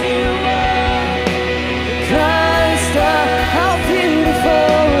you are. Christ how beautiful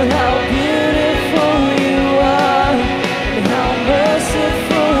you are. And how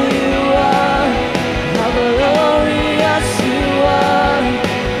merciful you are. How glorious you are.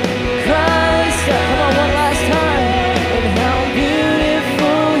 Christ come on, one last time. And how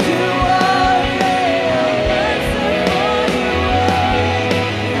beautiful you are. How merciful you are.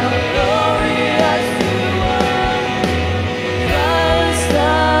 How glorious you are. Christ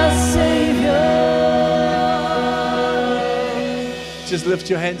our Savior. Just lift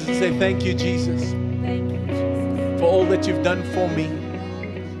your hands and say, thank you, Jesus, Thank you, Jesus. for all that you've done for me.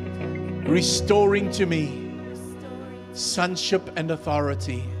 Restoring to me sonship and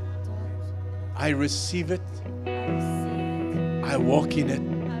authority. I receive it. I walk in it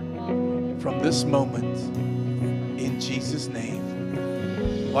from this moment in Jesus' name.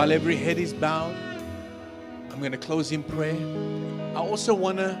 While every head is bowed, I'm going to close in prayer. I also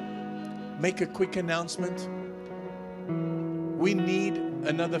want to make a quick announcement. We need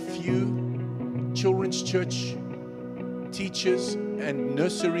another few children's church teachers and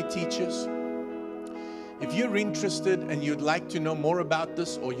nursery teachers. If you're interested and you'd like to know more about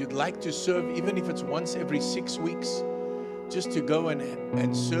this, or you'd like to serve, even if it's once every 6 weeks, just to go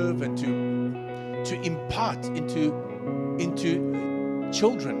and serve and to impart into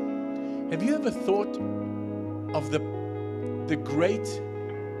children. Have you ever thought of the great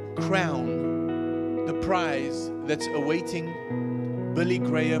crown, the prize that's awaiting Billy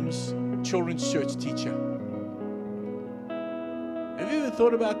Graham's children's church teacher? Have you ever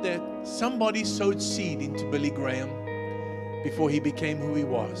thought about that? Somebody sowed seed into Billy Graham before he became who he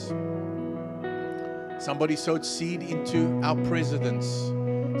was. Somebody sowed seed into our presidents.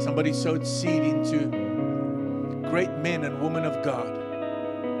 Somebody sowed seed into great men and women of God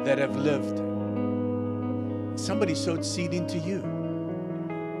that have lived. Somebody sowed seed into you.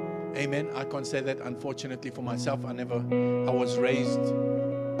 Amen. I can't say that, unfortunately, for myself. I was raised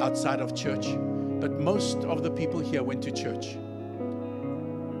outside of church. But most of the people here went to church.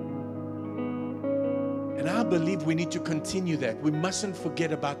 And I I believe we need to continue that. We mustn't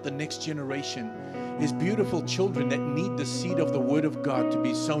forget about the next generation. There's beautiful children that need the seed of the Word of God to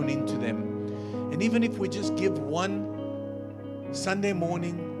be sown into them. And even if we just give one Sunday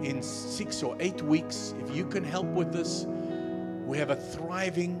morning in 6 or 8 weeks, if you can help with this, we have a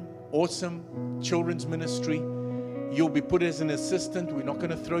thriving, awesome children's ministry. You'll be put as an assistant. We're not going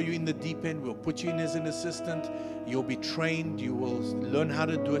to throw you in the deep end. We'll put you in as an assistant. You'll be trained. You will learn how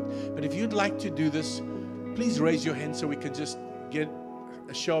to do it. But if you'd like to do this, please raise your hand so we can just get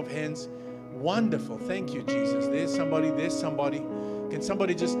a show of hands. Wonderful. Thank you, Jesus. There's somebody. There's somebody. Can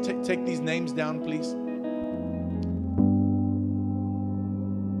somebody just take these names down, please?